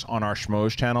that works on our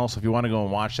Schmoes channel. So if you want to go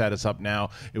and watch that, it's up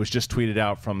now. It was just tweeted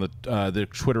out from the the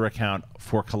Twitter account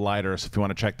for Collider. So if you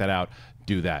want to check that out,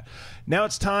 do that. Now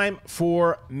it's time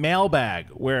for Mailbag,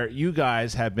 where you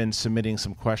guys have been submitting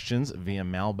some questions via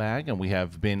Mailbag, and we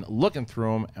have been looking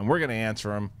through them, and we're going to answer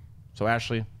them. So,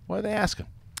 Ashley, what are they asking?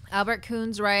 Albert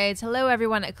Coons writes, hello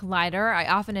everyone at Collider. I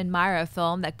often admire a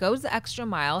film that goes the extra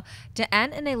mile to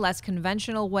end in a less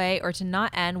conventional way or to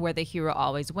not end where the hero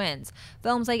always wins.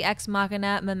 Films like Ex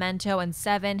Machina, Memento, and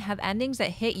Seven have endings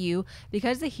that hit you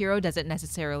because the hero doesn't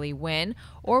necessarily win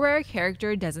or where a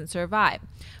character doesn't survive.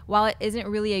 While it isn't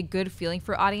really a good feeling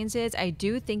for audiences, I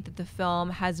do think that the film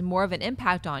has more of an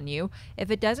impact on you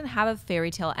if it doesn't have a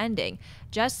fairy tale ending.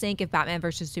 Just think if Batman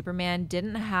vs. Superman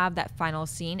didn't have that final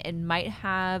scene, it might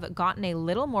have gotten a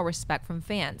little more respect from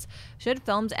fans. Should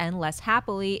films end less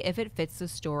happily if it fits the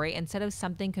story instead of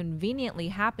something conveniently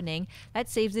happening that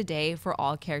saves the day for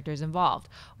all characters involved?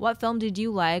 What film did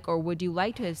you like or would you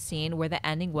like to have seen where the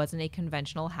ending wasn't a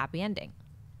conventional happy ending?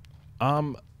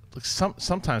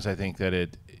 Sometimes I think that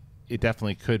it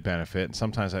definitely could benefit, and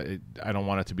sometimes I don't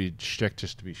want it to be shtick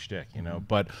just to be shtick, you know.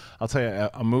 But I'll tell you,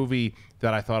 a movie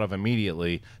that I thought of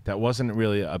immediately that wasn't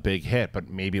really a big hit, but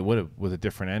maybe it would have with a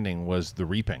different ending, was The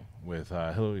Reaping with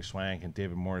Hilary Swank and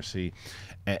David Morrissey.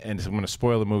 And I'm going to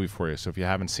spoil the movie for you, so if you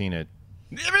haven't seen it,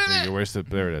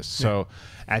 there it is. So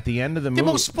at the end of the movie, The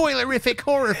most spoilerific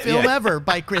horror film ever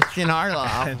by Kristian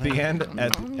Harloff.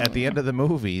 at the end of the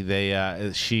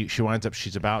movie, she winds up,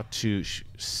 she's about to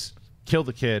kill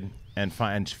the kid, and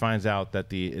she finds out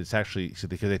that it's actually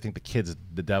because they think the kid's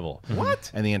the devil. What?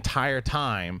 And the entire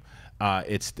time,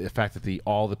 it's the fact that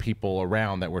all the people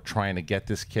around that were trying to get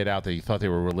this kid out, that you thought they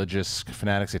were religious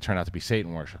fanatics, they turned out to be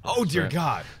Satan worshippers. Oh dear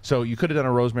God! So you could have done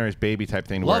a Rosemary's Baby type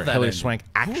thing Love where that Hilary ending. Swank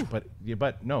actually,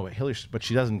 but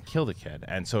she doesn't kill the kid,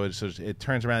 and so it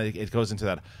turns around. It goes into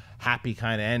that happy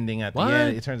kind of ending at the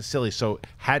end. It turns silly. So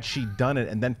had she done it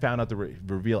and then found out the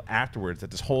reveal afterwards,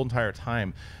 that this whole entire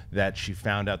time that she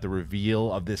found out the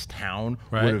reveal of this town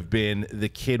would have been the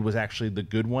kid was actually the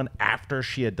good one after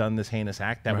she had done this heinous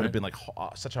act, that would have been like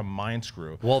such a mind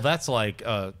screw. Well, that's like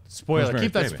spoiler. Rosemary's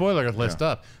Keep that Baby. spoiler list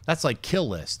up. That's like Kill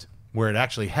List, where it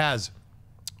actually has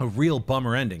a real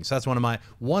bummer ending. So that's one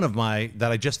of my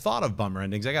that I just thought of bummer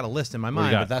endings. I got a list in my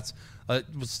mind, but that's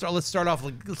let's start off.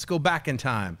 Let's go back in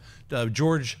time.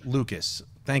 George Lucas.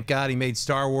 Thank God he made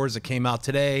Star Wars. It came out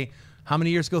today. How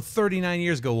many years ago? 39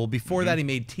 years ago. Well, before that, he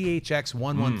made THX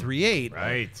 1138.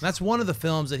 Right. And that's one of the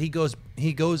films that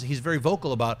he's very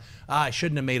vocal about. I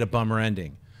shouldn't have made a bummer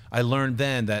ending. I learned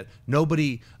then that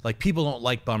people don't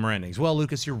like bummer endings. Well,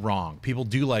 Lucas, you're wrong. People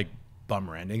do like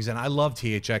bummer endings, and I love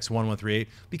THX 1138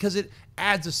 because it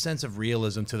adds a sense of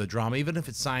realism to the drama, even if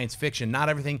it's science fiction. Not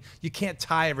everything, you can't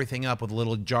tie everything up with a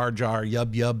little Jar Jar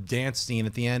yub dance scene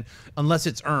at the end unless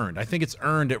it's earned. I think it's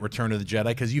earned at Return of the Jedi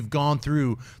because you've gone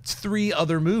through 3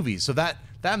 other movies, so that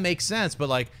makes sense. But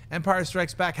like Empire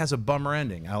Strikes Back has a bummer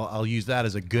ending. I'll use that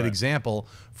as a good example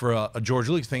for a George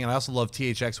Lucas thing, and I also love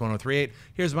THX 1038.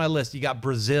 Here's my list. You got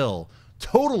Brazil.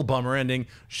 Total bummer ending.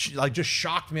 Like, just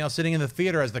shocked me. I was sitting in the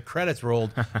theater as the credits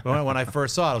rolled when I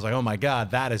first saw it. I was like, oh my God,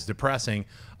 that is depressing.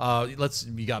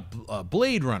 You got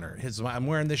Blade Runner. I'm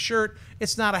wearing this shirt.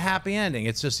 It's not a happy ending.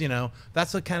 It's just,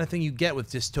 that's the kind of thing you get with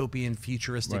dystopian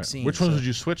futuristic scenes. Which ones would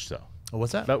you switch though? Oh,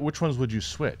 what's that? Which ones would you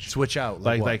switch? Switch out.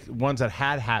 Like ones that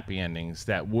had happy endings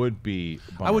that would be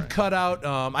bummer. I would cut out,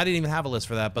 I didn't even have a list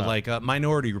for that, but like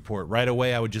Minority Report. Right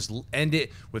away, I would just end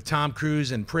it with Tom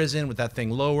Cruise in prison with that thing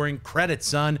lowering. Credits,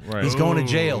 son. Right. He's going to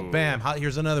jail. Bam.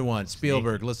 Here's another one.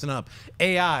 Spielberg, listen up.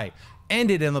 AI.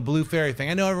 Ended in the Blue Fairy thing.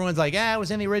 I know everyone's like, it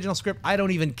was in the original script. I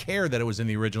don't even care that it was in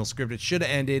the original script. It should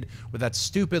have ended with that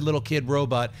stupid little kid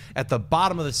robot at the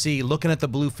bottom of the sea looking at the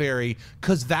Blue Fairy,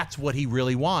 because that's what he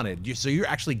really wanted. So you're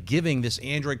actually giving this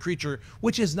android creature,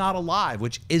 which is not alive,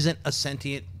 which isn't a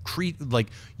sentient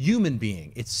human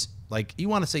being. It's like, you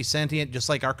want to say sentient, just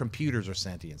like our computers are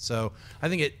sentient. So I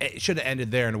think it should have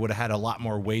ended there, and it would have had a lot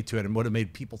more weight to it and would have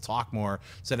made people talk more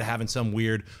instead of having some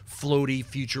weird floaty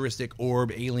futuristic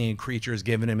orb alien creatures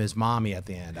giving him his mommy at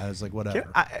the end. I was like, whatever.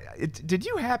 Did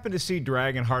you happen to see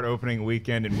Dragonheart opening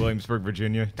weekend in Williamsburg,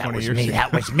 Virginia? That was me.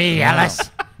 That was me, Ellis.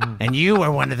 And you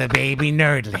were one of the baby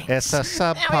nerdlings. It's a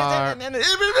subpar.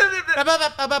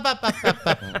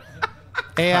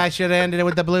 AI should have ended it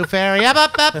with the Blue Fairy.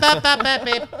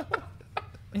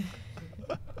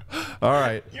 All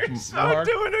right. You're so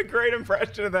doing a great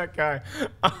impression of that guy.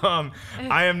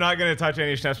 I am not going to touch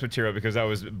any Schnepp's material because that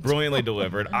was brilliantly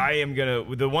delivered. I am going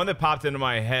to... The one that popped into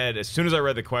my head as soon as I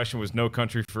read the question was No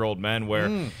Country for Old Men,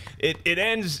 where it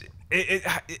ends...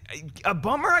 a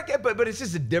bummer, I get, but it's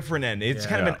just a different ending. It's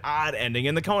kind of an odd ending,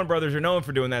 and the Coen brothers are known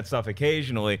for doing that stuff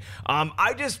occasionally.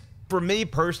 for me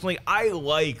personally, I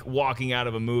like walking out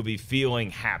of a movie feeling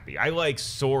happy. I like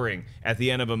soaring at the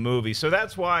end of a movie. So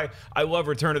that's why I love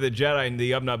Return of the Jedi and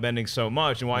the Up-Nub ending so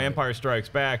much, and why Empire Strikes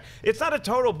Back. It's not a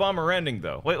total bummer ending,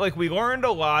 though. Like we learned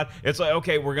a lot. It's like,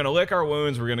 okay, we're going to lick our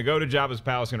wounds. We're going to go to Jabba's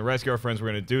palace. We're going to rescue our friends.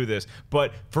 We're going to do this.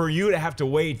 But for you to have to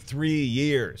wait 3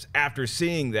 years after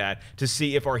seeing that to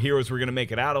see if our heroes were going to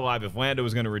make it out alive, if Lando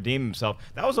was going to redeem himself,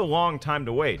 that was a long time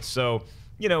to wait. So,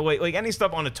 you know, like any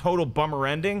stuff on a total bummer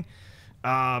ending,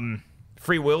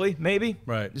 Free Willy, maybe?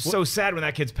 Right. It's so sad when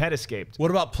that kid's pet escaped. What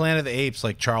about Planet of the Apes?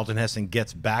 Like Charlton Heston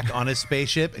gets back on his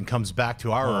spaceship and comes back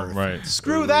to our Earth. right.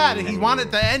 Screw that. He wanted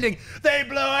the ending. They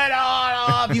blew it all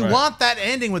up. You want that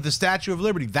ending with the Statue of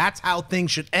Liberty. That's how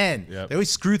things should end. Yep. They always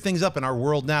screw things up in our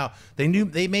world now. They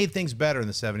made things better in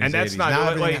the 70s, And that's 80s. not, Now like,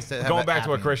 everything has to have going a back to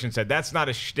what happy Christian said, that's not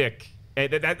a shtick.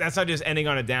 That's not just ending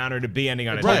on a downer to be ending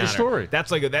on a Right, downer. the story.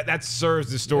 That's like that serves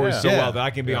the story so Yeah. well that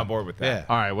I can be on board with that. Yeah.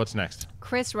 All right, what's next?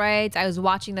 Chris writes, I was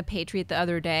watching The Patriot the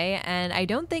other day, and I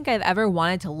don't think I've ever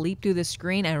wanted to leap through the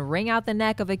screen and wring out the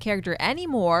neck of a character any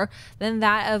more than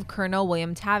that of Colonel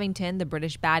William Tavington, the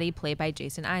British baddie played by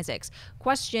Jason Isaacs.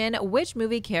 Question, which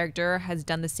movie character has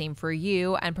done the same for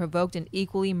you and provoked an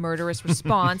equally murderous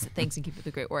response? Thanks and keep up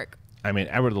the great work. I mean,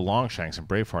 Edward the Longshanks in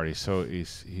Braveheart.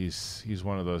 He's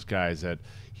one of those guys that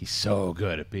he's so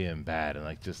good at being bad and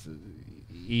like just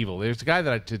evil. There's a guy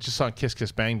that I just saw in Kiss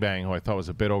Kiss Bang Bang who I thought was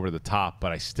a bit over the top,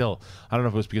 but I don't know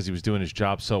if it was because he was doing his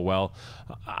job so well.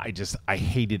 I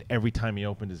hated every time he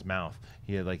opened his mouth.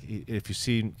 He had if you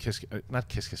see not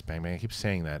Kiss Kiss Bang Bang, I keep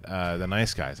saying that, The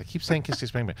Nice Guys. I keep saying Kiss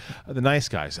Kiss Bang Bang. The Nice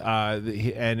Guys.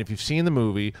 And if you've seen the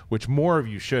movie, which more of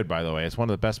you should, by the way, it's one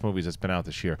of the best movies that's been out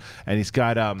this year. And he's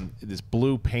got this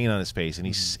blue paint on his face, and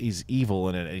he's evil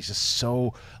in it, and he's just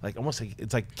so almost like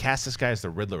it's like cast this guy as the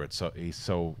Riddler. He's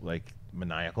so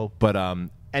maniacal. But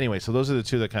anyway, so those are the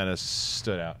two that kind of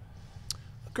stood out.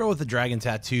 Girl with the Dragon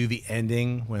Tattoo, the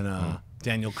ending when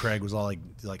Daniel Craig was all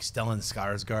like Stellan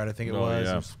Skarsgård, I think it was.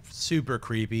 Yeah. It was super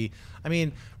creepy. I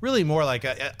mean, really more like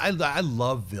I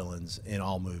love villains in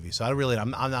all movies. So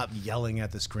I'm not yelling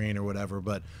at the screen or whatever.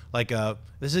 But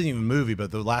this isn't even a movie.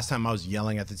 But the last time I was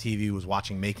yelling at the TV was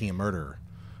watching Making a Murderer.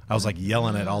 I was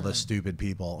yelling at all the stupid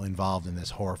people involved in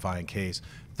this horrifying case.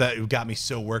 That got me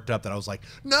so worked up that I was like,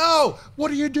 "No,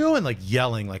 what are you doing?"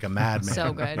 Yelling like a madman.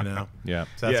 So good. You know? Yeah.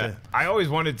 So that's it. I always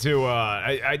wanted to.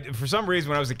 I for some reason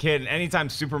when I was a kid, and anytime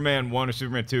Superman 1 or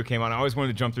Superman 2 came on, I always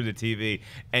wanted to jump through the TV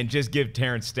and just give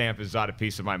Terrence Stamp his a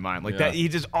piece of my mind. That he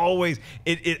just always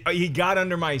he got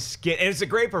under my skin, and it's a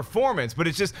great performance, but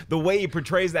it's just the way he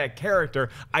portrays that character.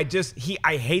 I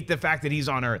hate the fact that he's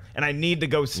on Earth, and I need to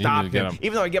go stop him.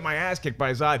 Even though I get my ass kicked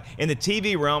by Zod in the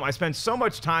TV realm, I spend so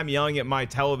much time yelling at my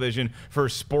television for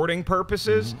sporting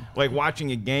purposes, like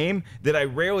watching a game, that I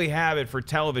rarely have it for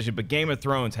television. But Game of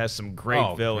Thrones has some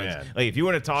great villains. Man. If you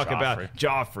want to talk about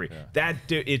Joffrey, that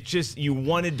dude, it's just you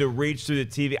wanted to reach through the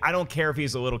TV. I don't care if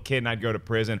he's a little kid and I'd go to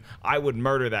prison. I would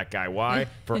murder that guy. Why?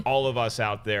 For all of us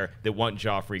out there that want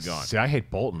Joffrey gone. See, I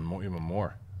hate Bolton even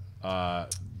more.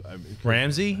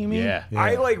 Ramsey, you mean? Yeah.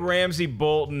 I like Ramsey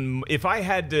Bolton. If I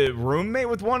had to roommate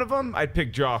with one of them, I'd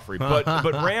pick Joffrey.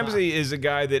 But Ramsey is a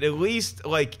guy that at least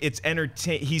it's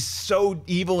entertaining. He's so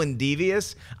evil and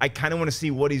devious. I kind of want to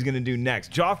see what he's going to do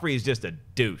next. Joffrey is just a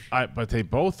douche. But they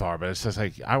both are. But it's just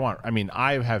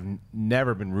I have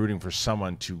never been rooting for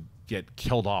someone to get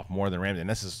killed off more than Ramsey, and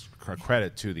this is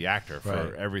credit to the actor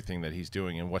for everything that he's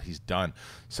doing and what he's done.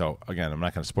 So again, I'm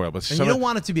not going to spoil, but you don't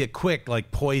want it to be a quick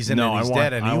poison and he's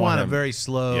dead, and you want a very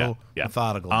slow,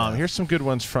 methodical. Here's some good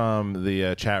ones from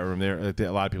the chat room. There,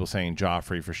 a lot of people saying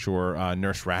Joffrey for sure.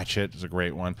 Nurse Ratched is a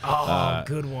great one.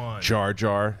 Good one. Jar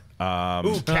Jar.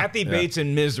 Kathy Bates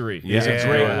in Misery is a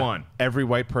great one. Every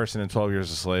white person in 12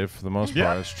 Years a Slave, for the most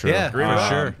part, is true. Yeah, for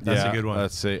sure. That's a good one.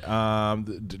 Let's see.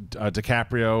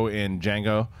 DiCaprio in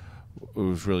Django. It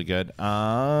was really good.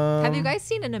 Have you guys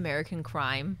seen An American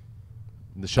Crime?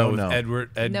 The show, no.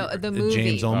 The movie.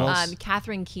 James Olmos?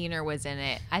 Catherine Keener was in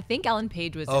it. I think Ellen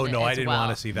Page was in it. Oh no, I didn't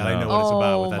want to see that. I know what it's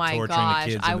about with that torturing the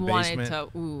kids in the basement. I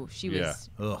wanted to. She was.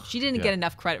 She didn't get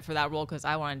enough credit for that role because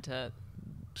I wanted to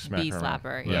slap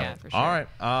her. Yeah, for sure. All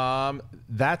right.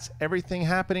 That's everything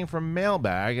happening from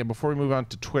Mailbag. And before we move on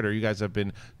to Twitter, you guys have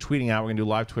been tweeting out. We're going to do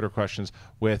live Twitter questions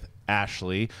with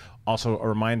Ashley. Also, a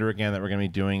reminder again that we're going to be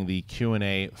doing the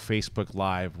Q&A Facebook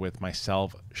Live with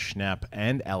myself, Schnepp,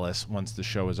 and Ellis once the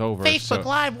show is over. Facebook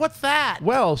Live, what's that?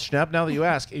 Well, Schnepp, now that you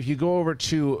ask, if you go over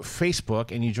to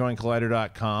Facebook and you join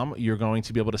Collider.com, you're going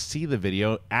to be able to see the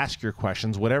video, ask your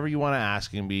questions, whatever you want to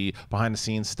ask. It can be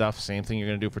behind-the-scenes stuff. Same thing you're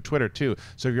going to do for Twitter, too.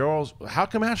 So if you're always, how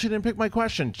come Ashley didn't pick my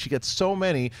question? She gets so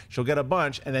many, she'll get a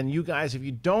bunch. And then you guys, if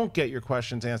you don't get your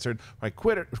questions answered by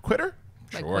Twitter?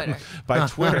 Sure. By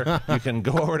Twitter, you can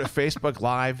go over to Facebook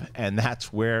Live, and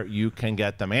that's where you can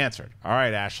get them answered. All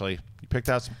right, Ashley, you picked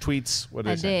out some tweets. What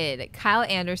is it? I did. Kyle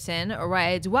Anderson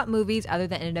writes, what movies other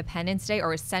than Independence Day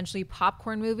are essentially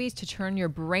popcorn movies to turn your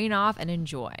brain off and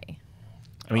enjoy?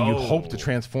 I mean, you hope the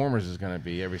Transformers is going to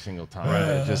be every single time.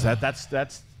 Right. Just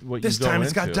that's what this you go time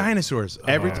it's into. got dinosaurs.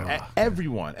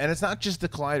 Everyone, and it's not just the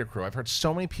Collider crew. I've heard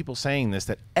so many people saying this,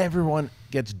 that everyone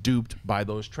gets duped by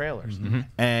those trailers,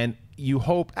 and you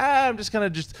hope, I'm just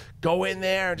gonna go in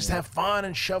there and just have fun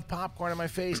and shove popcorn in my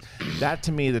face. That,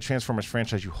 to me, the Transformers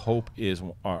franchise, you hope is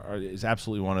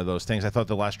absolutely one of those things. I thought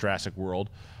the last Jurassic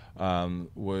World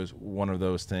was one of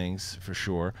those things for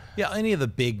sure. Yeah, any of the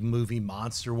big movie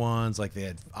monster ones, like they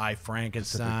had I,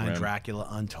 Frankenstein, Dracula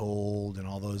Untold, and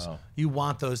all those. You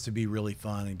want those to be really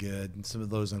fun and good, and some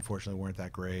of those unfortunately weren't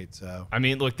that great. So I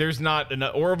mean, look, there's not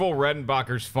enough. Orville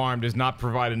Redenbacher's farm does not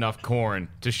provide enough corn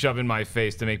to shove in my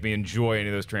face to make me enjoy any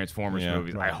of those Transformers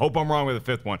movies. I hope I'm wrong with the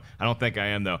fifth one. I don't think I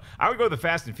am, though. I would go with the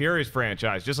Fast and Furious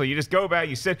franchise. Just like you just go back,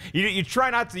 you sit, you try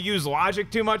not to use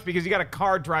logic too much, because you got a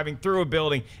car driving through a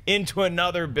building into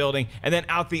another building and then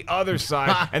out the other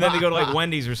side, and then they go to like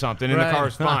Wendy's or something, and the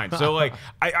car's fine. So like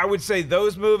I would say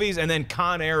those movies, and then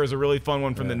Con Air is a really fun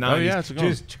one from the 90s.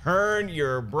 Just turn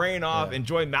your brain off.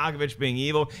 Enjoy Malkovich being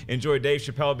evil, enjoy Dave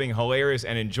Chappelle being hilarious,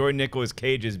 and enjoy Nicolas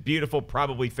Cage's beautiful,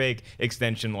 probably fake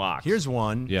extension locks. Here's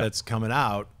one that's coming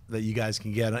out that you guys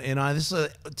can get. And this is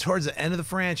towards the end of the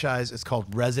franchise. It's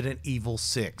called Resident Evil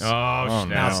 6. Oh,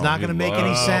 now it's not going to make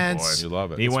any sense. You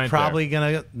love it. It's probably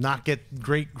going to not get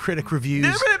great critic reviews.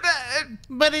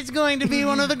 But it's going to be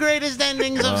one of the greatest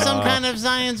endings of some kind of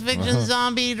science fiction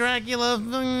zombie Dracula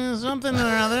something or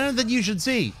other that you should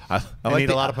see. I need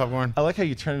a lot of popcorn. I like how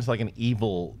you turn into like an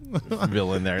evil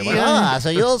villain there. So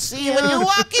you'll see when you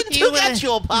walk in to get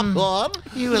your popcorn.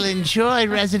 You will enjoy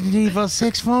Resident Evil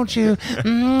 6, won't you?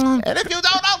 And if you don't,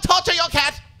 I'll torture your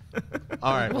cat.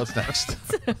 All right, what's next?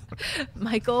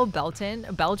 Michael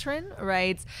Beltran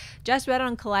writes, just read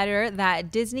on Collider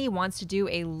that Disney wants to do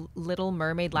a Little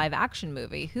Mermaid live action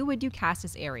movie. Who would you cast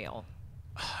as Ariel?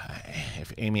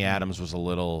 If Amy Adams was a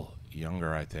little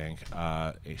younger, I think.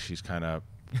 She's kind of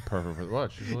perfect for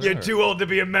what? You're too old to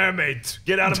be a mermaid.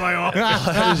 Get out of my office.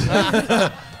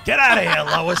 Get out of here,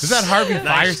 Lois. Is that Harvey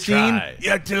Firestein?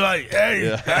 You're too old.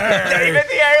 Hey, David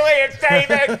the aliens,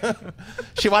 David.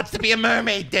 She wants to be a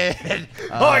mermaid, David.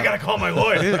 I gotta call my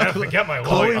lawyer. I gotta forget my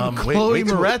lawyer. Chloe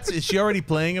Moretz, is she already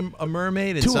playing a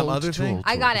mermaid in some other thing?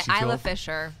 I got it. Isla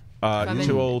Fisher.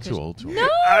 Too old. No,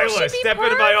 Isla, step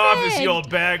into my office, you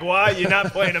old bag. Why? You're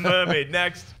not playing a mermaid.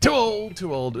 Next. Too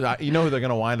old. You know who they're going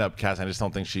to wind up casting. I just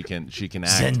don't think she can act.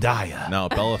 Zendaya. No,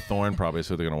 Bella Thorne probably is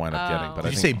who they're going to wind up getting. But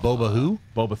Did you say Boba who?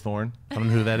 Boba Thorne. I don't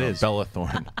know who that is. Bella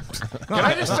Thorne. Can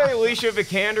I just say Alicia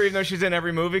Vikander, even though she's in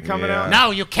every movie coming out?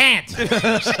 No, you can't.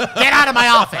 Get out of my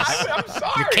office. I'm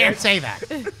sorry. You can't say that.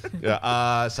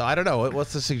 Yeah. So I don't know.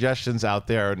 What's the suggestions out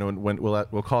there? And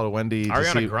we'll call it Wendy.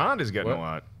 Ariana Grande is getting a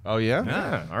lot. Oh yeah.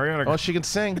 Yeah, Ariana. Oh, she can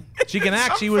sing. She can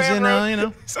act. She was in,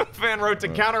 Some fan wrote to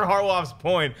counter Harloff's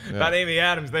point about Amy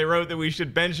Adams. They wrote that we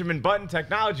should Benjamin Button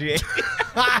technology. It's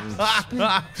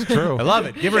true. I love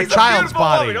it. Give her a She's child's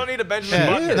body. We don't need a Benjamin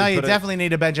Button. No, you definitely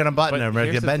need a Benjamin Button.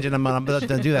 here's the Benjamin Button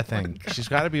to do that thing. She's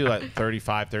got to be like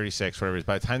 35, 36, whatever it is.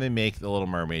 By the time they make The Little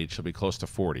Mermaid, she'll be close to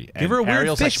 40. Give her a weird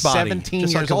Ariel's fish like body. 17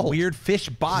 Just years like old. a weird fish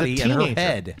body She's a and her teenager.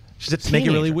 head. She's a teenager. Make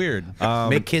it really weird.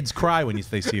 Make kids cry when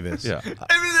they see this. Yeah.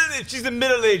 She's a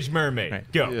middle-aged mermaid.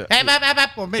 Right. Go. Yeah.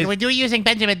 Hey, we're using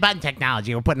Benjamin Button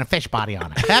technology. We're putting a fish body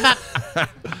on it.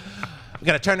 We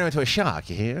got to turn her into a shark,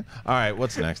 you hear? All right,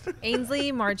 what's next?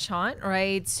 Ainsley Marchant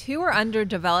writes, who are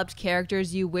underdeveloped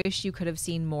characters you wish you could have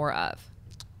seen more of?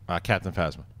 Captain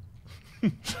Phasma.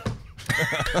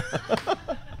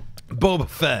 Boba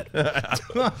Fett.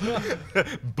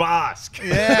 Bosk.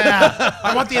 Yeah.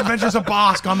 I want the Adventures of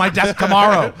Bosk on my desk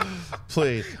tomorrow.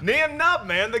 Please. Nien Nunb,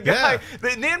 man, the guy.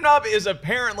 The Nien Nunb is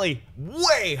apparently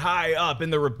way high up in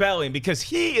the rebellion because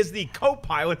he is the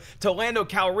co-pilot to Lando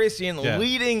Calrissian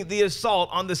leading the assault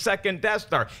on the second Death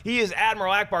Star. He is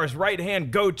Admiral Akbar's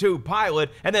right-hand go-to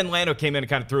pilot, and then Lando came in and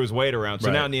kind of threw his weight around.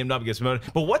 So now Nien Nunb gets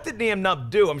promoted. But what did Nien Nunb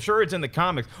do? I'm sure it's in the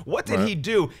comics. What did he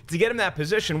do to get him that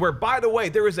position where, by the way,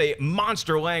 there is a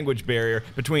monster language barrier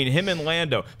between him and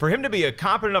Lando? For him to be a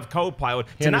competent enough co-pilot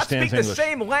to not speak the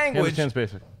same language. He understands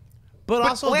basic. But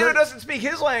also, Lando doesn't speak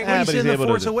his language. He's in the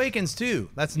Force Awakens too.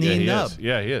 That's Nien Nunb.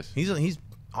 Yeah, he is. He's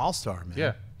all-star, man.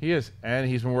 Yeah, he is, and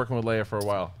he's been working with Leia for a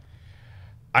while.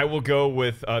 I will go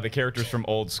with the characters from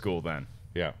Old School then.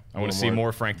 Yeah, I want to see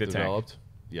more Frank the Tank.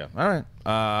 Yeah. All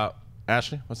right.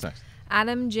 Ashley, what's next?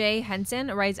 Adam J.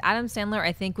 Henson writes, Adam Sandler,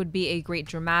 I think, would be a great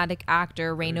dramatic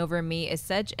actor. Reign Over Me is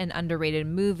such an underrated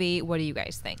movie. What do you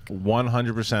guys think?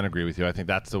 100% agree with you. I think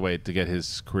that's the way to get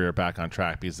his career back on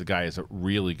track because the guy is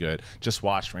really good. Just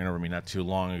watched Reign Over Me not too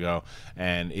long ago,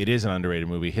 and it is an underrated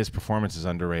movie. His performance is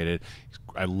underrated.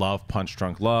 I love Punch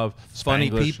Drunk Love.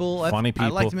 Funny People. Funny People. I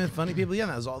liked him in Funny People.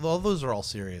 Yeah, all those are all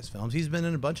serious films. He's been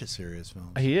in a bunch of serious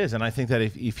films. He is, and I think that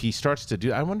if he starts to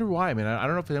do, I wonder why. I mean, I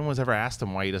don't know if anyone's ever asked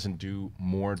him why he doesn't do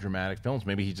more dramatic films.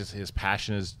 Maybe his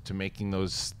passion is to making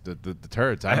those the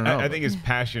turds. I don't know. I think his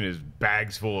passion is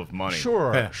bags full of money.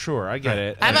 Sure, I get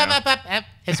it.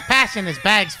 His passion is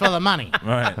bags full of money.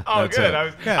 Right. Oh, good.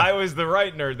 I was the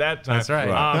right nerd that time. That's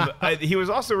right. He was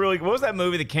also really. What was that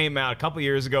movie that came out a couple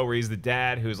years ago where he's the dad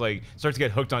who's like starts to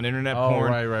get hooked on internet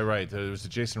porn? Right. It was the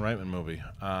Jason Reitman movie.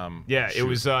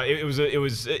 It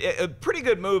was a pretty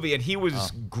good movie, and he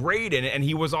was great in it. And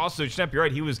he was also Schnepp. You're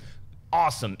right. He was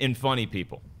awesome in Funny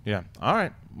People. Yeah. All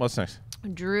right. What's next?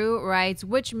 Drew writes,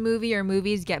 which movie or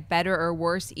movies get better or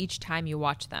worse each time you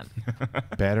watch them?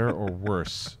 Better or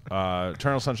worse?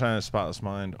 Eternal Sunshine of the Spotless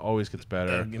Mind always gets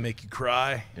better. Make you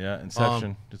cry. Yeah.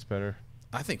 Inception gets better.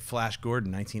 I think Flash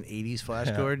Gordon, 1980s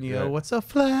Flash Gordon. Yo, what's up,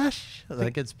 Flash?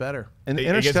 That gets better. And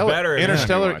it gets better.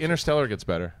 Interstellar gets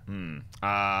better.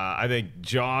 I think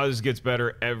Jaws gets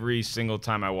better every single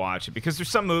time I watch it because there's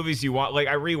some movies you want. Like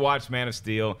I rewatched Man of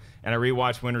Steel and I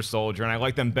rewatched Winter Soldier, and I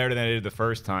like them better than I did the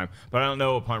first time. But I don't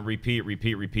know upon repeat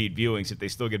viewings if they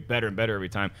still get better and better every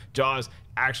time. Jaws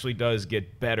actually does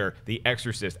get better. The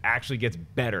Exorcist actually gets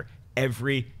better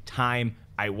every time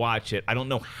I watch it. I don't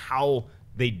know how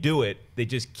they do it. They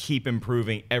just keep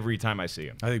improving every time I see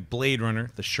him. I think Blade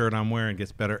Runner, the shirt I'm wearing,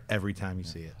 gets better every time you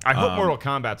see it. I hope Mortal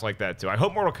Kombat's like that too. I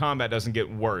hope Mortal Kombat doesn't get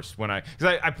worse because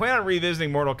I plan on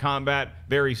revisiting Mortal Kombat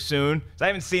very soon. I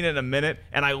haven't seen it in a minute,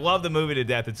 and I love the movie to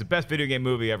death. It's the best video game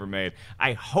movie ever made.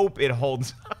 I hope it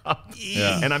holds up,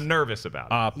 and I'm nervous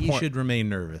about it. You should remain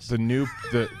nervous.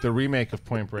 The remake of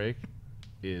Point Break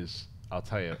is, I'll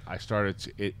tell you,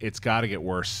 it's got to get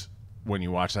worse. When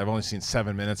you watch it, I've only seen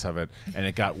 7 minutes of it, and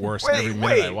it got worse every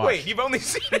minute I watched. Wait, you've only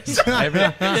seen it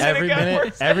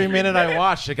every minute I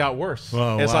watched, it got worse.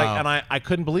 Oh, it's wow. like, and I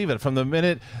couldn't believe it from the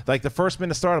minute, like the first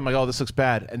minute started, I'm like, oh, this looks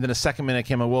bad, and then the second minute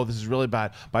came out, whoa, this is really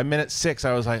bad. By minute 6,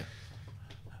 I was like,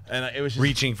 and it was just,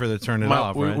 reaching for the turn it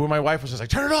off. Right? My wife was just like,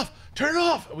 turn it off.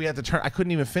 We had to turn. I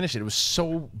couldn't even finish it. It was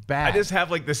so bad. I just have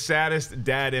like the saddest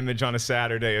dad image on a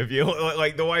Saturday of you.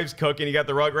 Like the wife's cooking, you got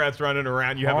the Rugrats running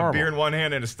around, you have a beer in one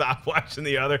hand and a stopwatch in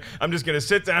the other. I'm just gonna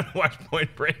sit down and watch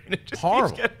Point Break. And it just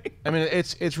horrible. keeps getting... I mean,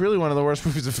 it's really one of the worst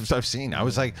movies I've seen. I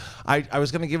was like, I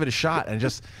was gonna give it a shot, and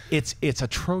just it's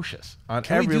atrocious on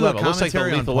every level. It looks like the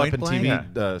Lethal Weapon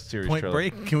TV series. Point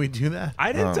Break. Can we do that?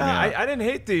 I didn't. I didn't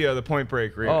hate the Point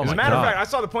Break remake. As a matter of fact, I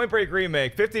saw the Point Break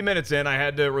remake. 50 minutes in, I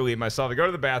had to relieve myself. I go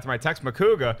to the bathroom. I text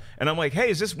Makuga, and I'm like,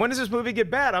 "Hey, when does this movie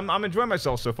get bad? I'm enjoying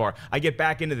myself so far." I get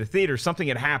back into the theater. Something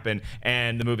had happened,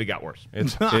 and the movie got worse.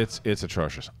 It's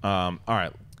atrocious. All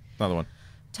right, another one.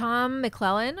 Tom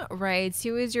McClellan writes,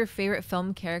 "Who is your favorite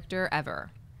film character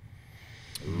ever?"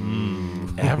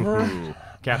 Ever?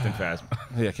 Captain Phasma.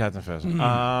 Yeah, Captain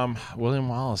Phasma. William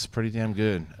Wallace, pretty damn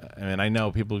good. I mean, I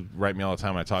know people write me all the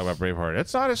time when I talk about Braveheart.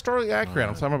 It's not historically accurate.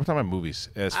 I'm talking about movies.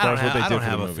 As far as what they did for the movies.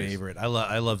 I don't have a favorite. I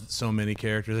love so many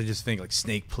characters. I just think like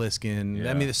Snake Plissken.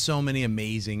 Yeah. I mean, there's so many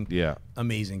amazing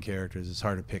characters. It's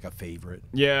hard to pick a favorite.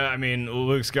 Yeah, I mean,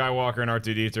 Luke Skywalker and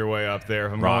R2-D2 are way up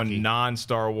there. I'm going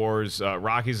non-Star Wars.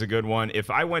 Rocky's a good one.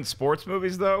 If I went sports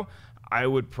movies, though, I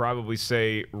would probably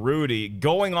say Rudy,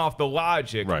 going off the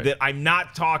logic that I'm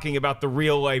not talking about the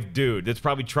real-life dude that's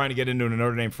probably trying to get into a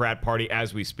Notre Dame frat party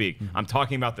as we speak. I'm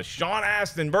talking about the Sean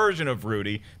Astin version of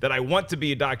Rudy that I want to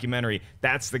be a documentary.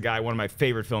 That's the guy, one of my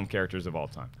favorite film characters of all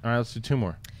time. All right, let's do 2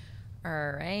 more.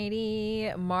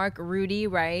 Alrighty. Mark Rudy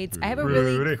writes, I have a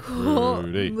really cool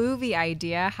movie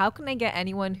idea. How can I get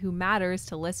anyone who matters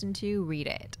to listen to read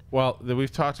it? Well,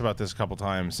 we've talked about this a couple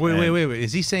times. Wait.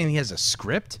 Is he saying he has a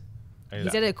script? He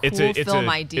said a cool film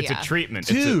idea. It's a treatment.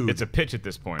 Dude. It's a pitch at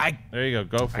this point. There you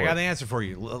go. Go for it. I got the answer for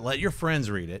you. Let your friends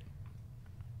read it.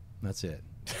 That's it.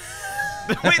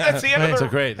 Wait, that's the end of It's the... a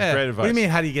great advice. What do you mean?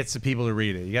 How do you get the people to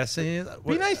read it? You gotta say.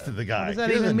 Be nice to the guy. What does that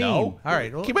He even doesn't mean? know. All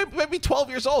right. Well, He might be 12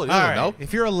 years old. He all doesn't right. know.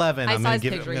 If you're 11, I I'm saw gonna his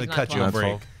give. picture. I'm gonna He's cut not you a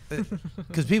 12. break.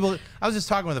 Because people, I was just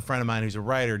talking with a friend of mine who's a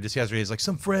writer just yesterday. He's like,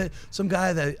 some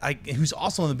guy that who's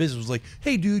also in the business was like,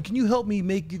 hey dude, can you help me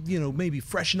make, maybe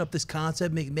freshen up this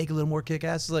concept, make it a little more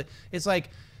kick-ass? It's like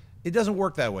it doesn't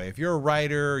work that way. If you're a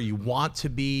writer, you want to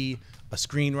be a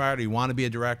screenwriter, you want to be a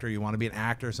director, you want to be an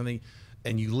actor or something,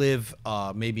 and you live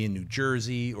maybe in New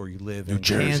Jersey or you live in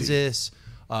Kansas.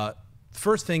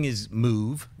 First thing is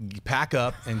move, pack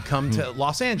up, and come to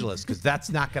Los Angeles, because that's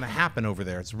not going to happen over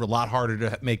there. It's a lot harder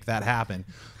to make that happen.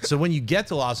 So when you get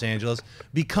to Los Angeles,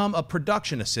 become a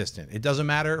production assistant. It doesn't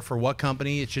matter for what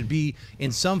company. It should be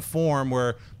in some form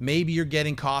where maybe you're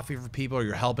getting coffee for people or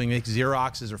you're helping make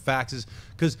Xeroxes or faxes,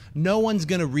 because no one's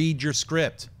going to read your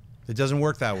script. It doesn't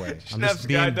work that way. I'm just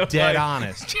being dead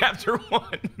honest. Chapter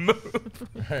 1, move.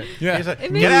 Yeah. He's like,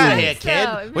 Get out of here, so.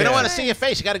 kid. We don't want to see your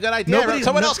face. You got a good idea.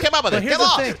 Someone else came up with but it. here's Get the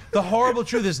lost. thing. The horrible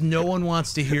truth is no one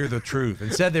wants to hear the truth.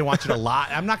 Instead, they want you to lie.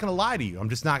 I'm not going to lie to you. I'm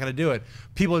just not going to do it.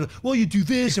 People are, well, you do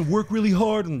this and work really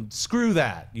hard, and screw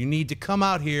that. You need to come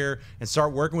out here and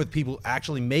start working with people who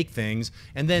actually make things,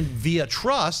 and then via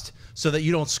trust, so that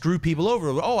you don't screw people over.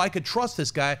 Oh, I could trust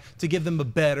this guy to give them a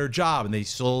better job. And they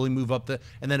slowly move up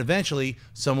and then eventually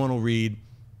someone will read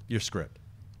your script.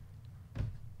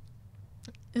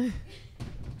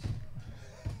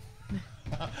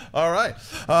 All right.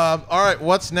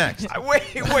 What's next?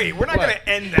 Wait. We're not going to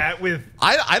end that with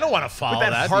I don't want to follow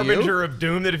that that. harbinger of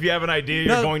doom that if you have an idea,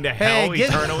 you're going to hell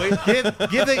eternally.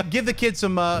 Give the kid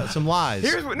some lies.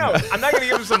 I'm not going to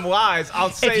give him some lies.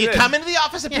 I'll say If you this. come into the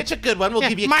office and pitch a good one, we'll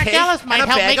give you Mark cake Ellis and might a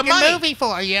help bag make of your money. movie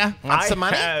for you. Want some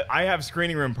money? I have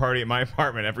screening room party at my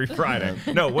apartment every Friday.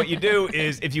 No, what you do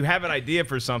is if you have an idea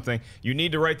for something, you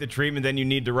need to write the treatment, then you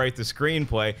need to write the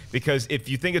screenplay, because if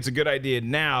you think it's a good idea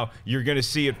now, you're going to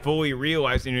see it fully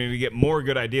realized and you're going to get more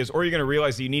good ideas, or you're going to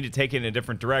realize that you need to take it in a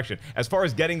different direction. As far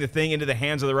as getting the thing into the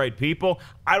hands of the right people,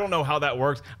 I don't know how that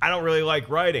works. I don't really like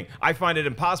writing. I find it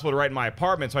impossible to write in my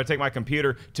apartment, so I take my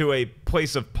computer to a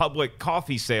place of public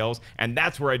coffee sales, and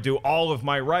that's where I do all of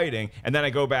my writing, and then I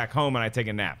go back home and I take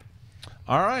a nap.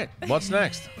 All right. What's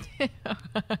next?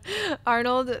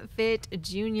 Arnold Fitt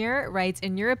Jr. writes,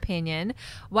 in your opinion,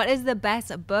 what is the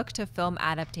best book to film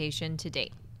adaptation to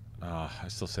date? I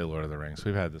still say Lord of the Rings.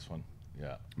 We've had this one.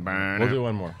 Yeah. We'll do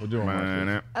one more.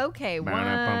 Okay, one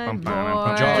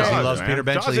more. Jaws. He loves Peter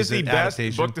Benchley's Jaws is the best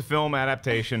adaptation. book-to-film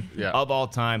adaptation of all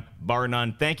time, bar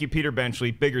none. Thank you, Peter Benchley.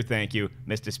 Bigger thank you,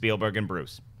 Mr. Spielberg and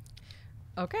Bruce.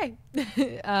 Okay.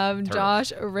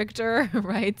 Josh Richter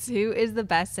writes, who is the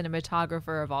best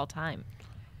cinematographer of all time?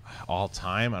 All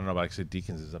time? I don't know, but actually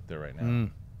Deakins is up there right now.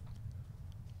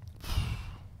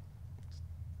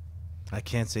 I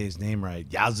can't say his name right.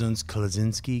 Jazuns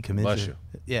Klaczynski. Bless you.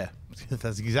 Yeah,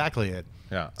 that's exactly it.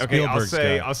 Yeah. Okay, Spielberg's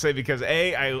I'll say because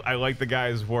A, I like the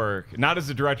guy's work, not as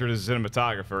a director, as a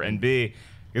cinematographer, and B,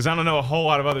 because I don't know a whole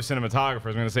lot of other cinematographers.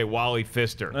 I'm going to say Wally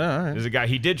Pfister. All right. There's a guy,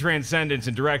 he did Transcendence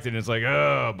and directed, and it's like,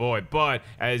 oh boy. But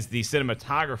as the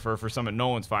cinematographer for some of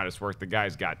Nolan's finest work, the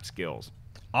guy's got skills.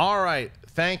 All right.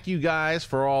 Thank you guys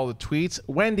for all the tweets.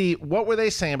 Wendy, what were they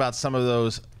saying about some of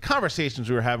those conversations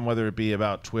we were having, whether it be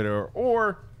about Twitter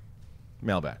or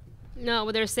mailbag? No,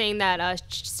 well, they're saying that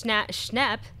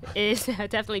Schnepp is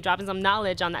definitely dropping some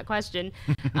knowledge on that question.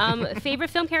 Favorite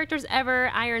film characters ever: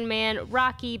 Iron Man,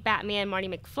 Rocky, Batman, Marty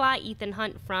McFly, Ethan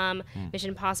Hunt from Mission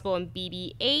Impossible and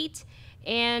BB-8.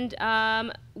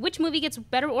 And which movie gets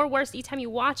better or worse each time you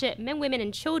watch it? Men, Women,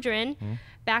 and Children.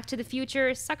 Back to the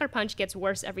Future, Sucker Punch gets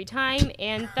worse every time.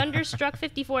 And Thunderstruck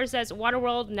 54 says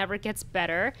Waterworld never gets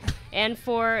better. And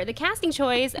for the casting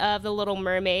choice of The Little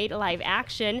Mermaid live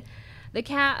action, the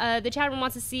chat room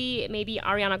wants to see maybe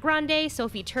Ariana Grande,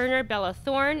 Sophie Turner, Bella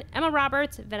Thorne, Emma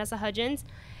Roberts, Vanessa Hudgens,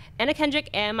 Anna Kendrick,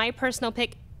 and my personal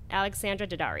pick, Alexandra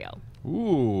Daddario.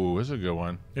 Ooh, this is a good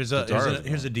one. Here's a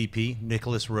DP,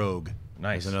 Nicholas Rogue.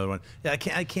 Nice. There's another one. Yeah,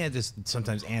 I can't just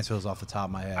sometimes answer those off the top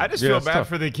of my head. I just feel bad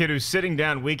for the kid who's sitting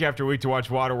down week after week to watch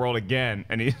Waterworld again,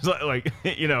 and he's like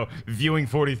viewing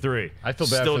 43. I feel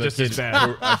bad Still for just the as kid.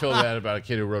 bad. I feel bad about a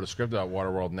kid who wrote a script about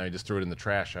Waterworld, and now he just threw it in the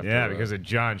trash. After Because of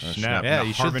John Schnepp. Yeah, the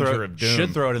you harbinger of doom.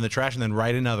 should throw it in the trash and then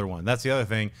write another one. That's the other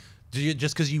thing.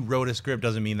 Just because you wrote a script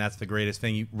doesn't mean that's the greatest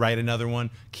thing. You write another one,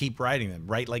 keep writing them.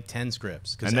 Write like 10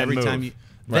 scripts. Because every time you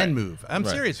then move. I'm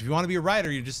serious. If you want to be a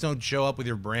writer, you just don't show up with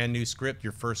your brand new script,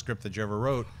 your first script that you ever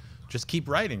wrote. Just keep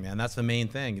writing, man. That's the main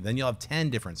thing. Then you'll have 10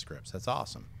 different scripts. That's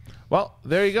awesome. Well,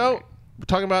 there you go. We're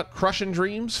talking about crushing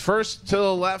dreams. First to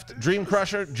the left, Dream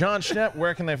Crusher, John Schnepp.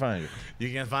 Where can they find you?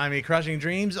 You can find me crushing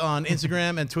dreams on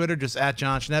Instagram and Twitter, just at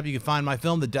John Schnepp. You can find my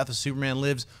film, The Death of Superman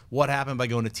Lives, What Happened, by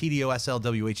going to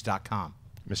tdoslwh.com.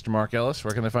 Mr. Mark Ellis,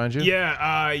 where can they find you?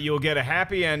 Yeah, you'll get a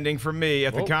happy ending from me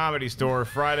at the Comedy Store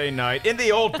Friday night in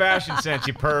the old-fashioned sense,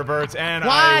 you perverts. And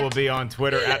I will be on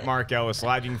Twitter at Mark Ellis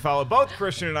Live. You can follow both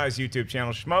Kristian and I's YouTube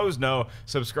channel, Schmoes Know.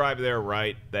 Subscribe there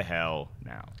right the hell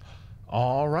now.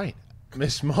 All right.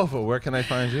 Miss Mova, where can I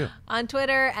find you? On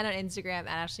Twitter and on Instagram at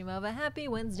Ashley Mova. Happy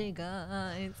Wednesday,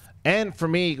 guys. And for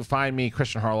me, you can find me,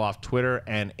 Kristian Harloff, Twitter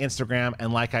and Instagram.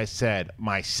 And like I said,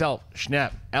 myself,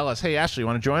 Schnepp, Ellis. Hey, Ashley, you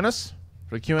want to join us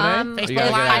for the Q&A? I think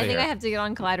I have to get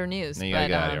on Collider News. No, you gotta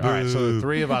get out of here. All right, so the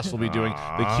three of us will be doing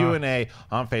the Q&A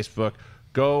on Facebook.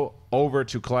 Go over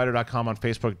to Collider.com on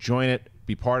Facebook. Join it.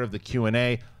 Be part of the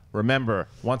Q&A. Remember,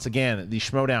 once again, the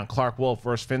Schmodown, Clark Wolf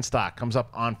versus Finstock, comes up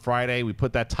on Friday. We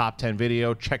put that top 10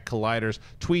 video. Check Collider's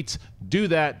tweets. Do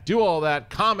that. Do all that.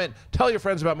 Comment. Tell your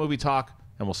friends about Movie Talk,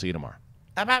 and we'll see you tomorrow.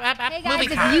 Hey guys,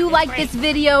 if you like this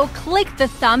video, click the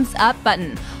thumbs up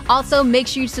button. Also, make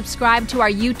sure you subscribe to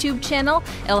our YouTube channel.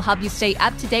 It'll help you stay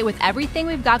up to date with everything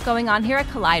we've got going on here at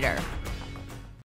Collider.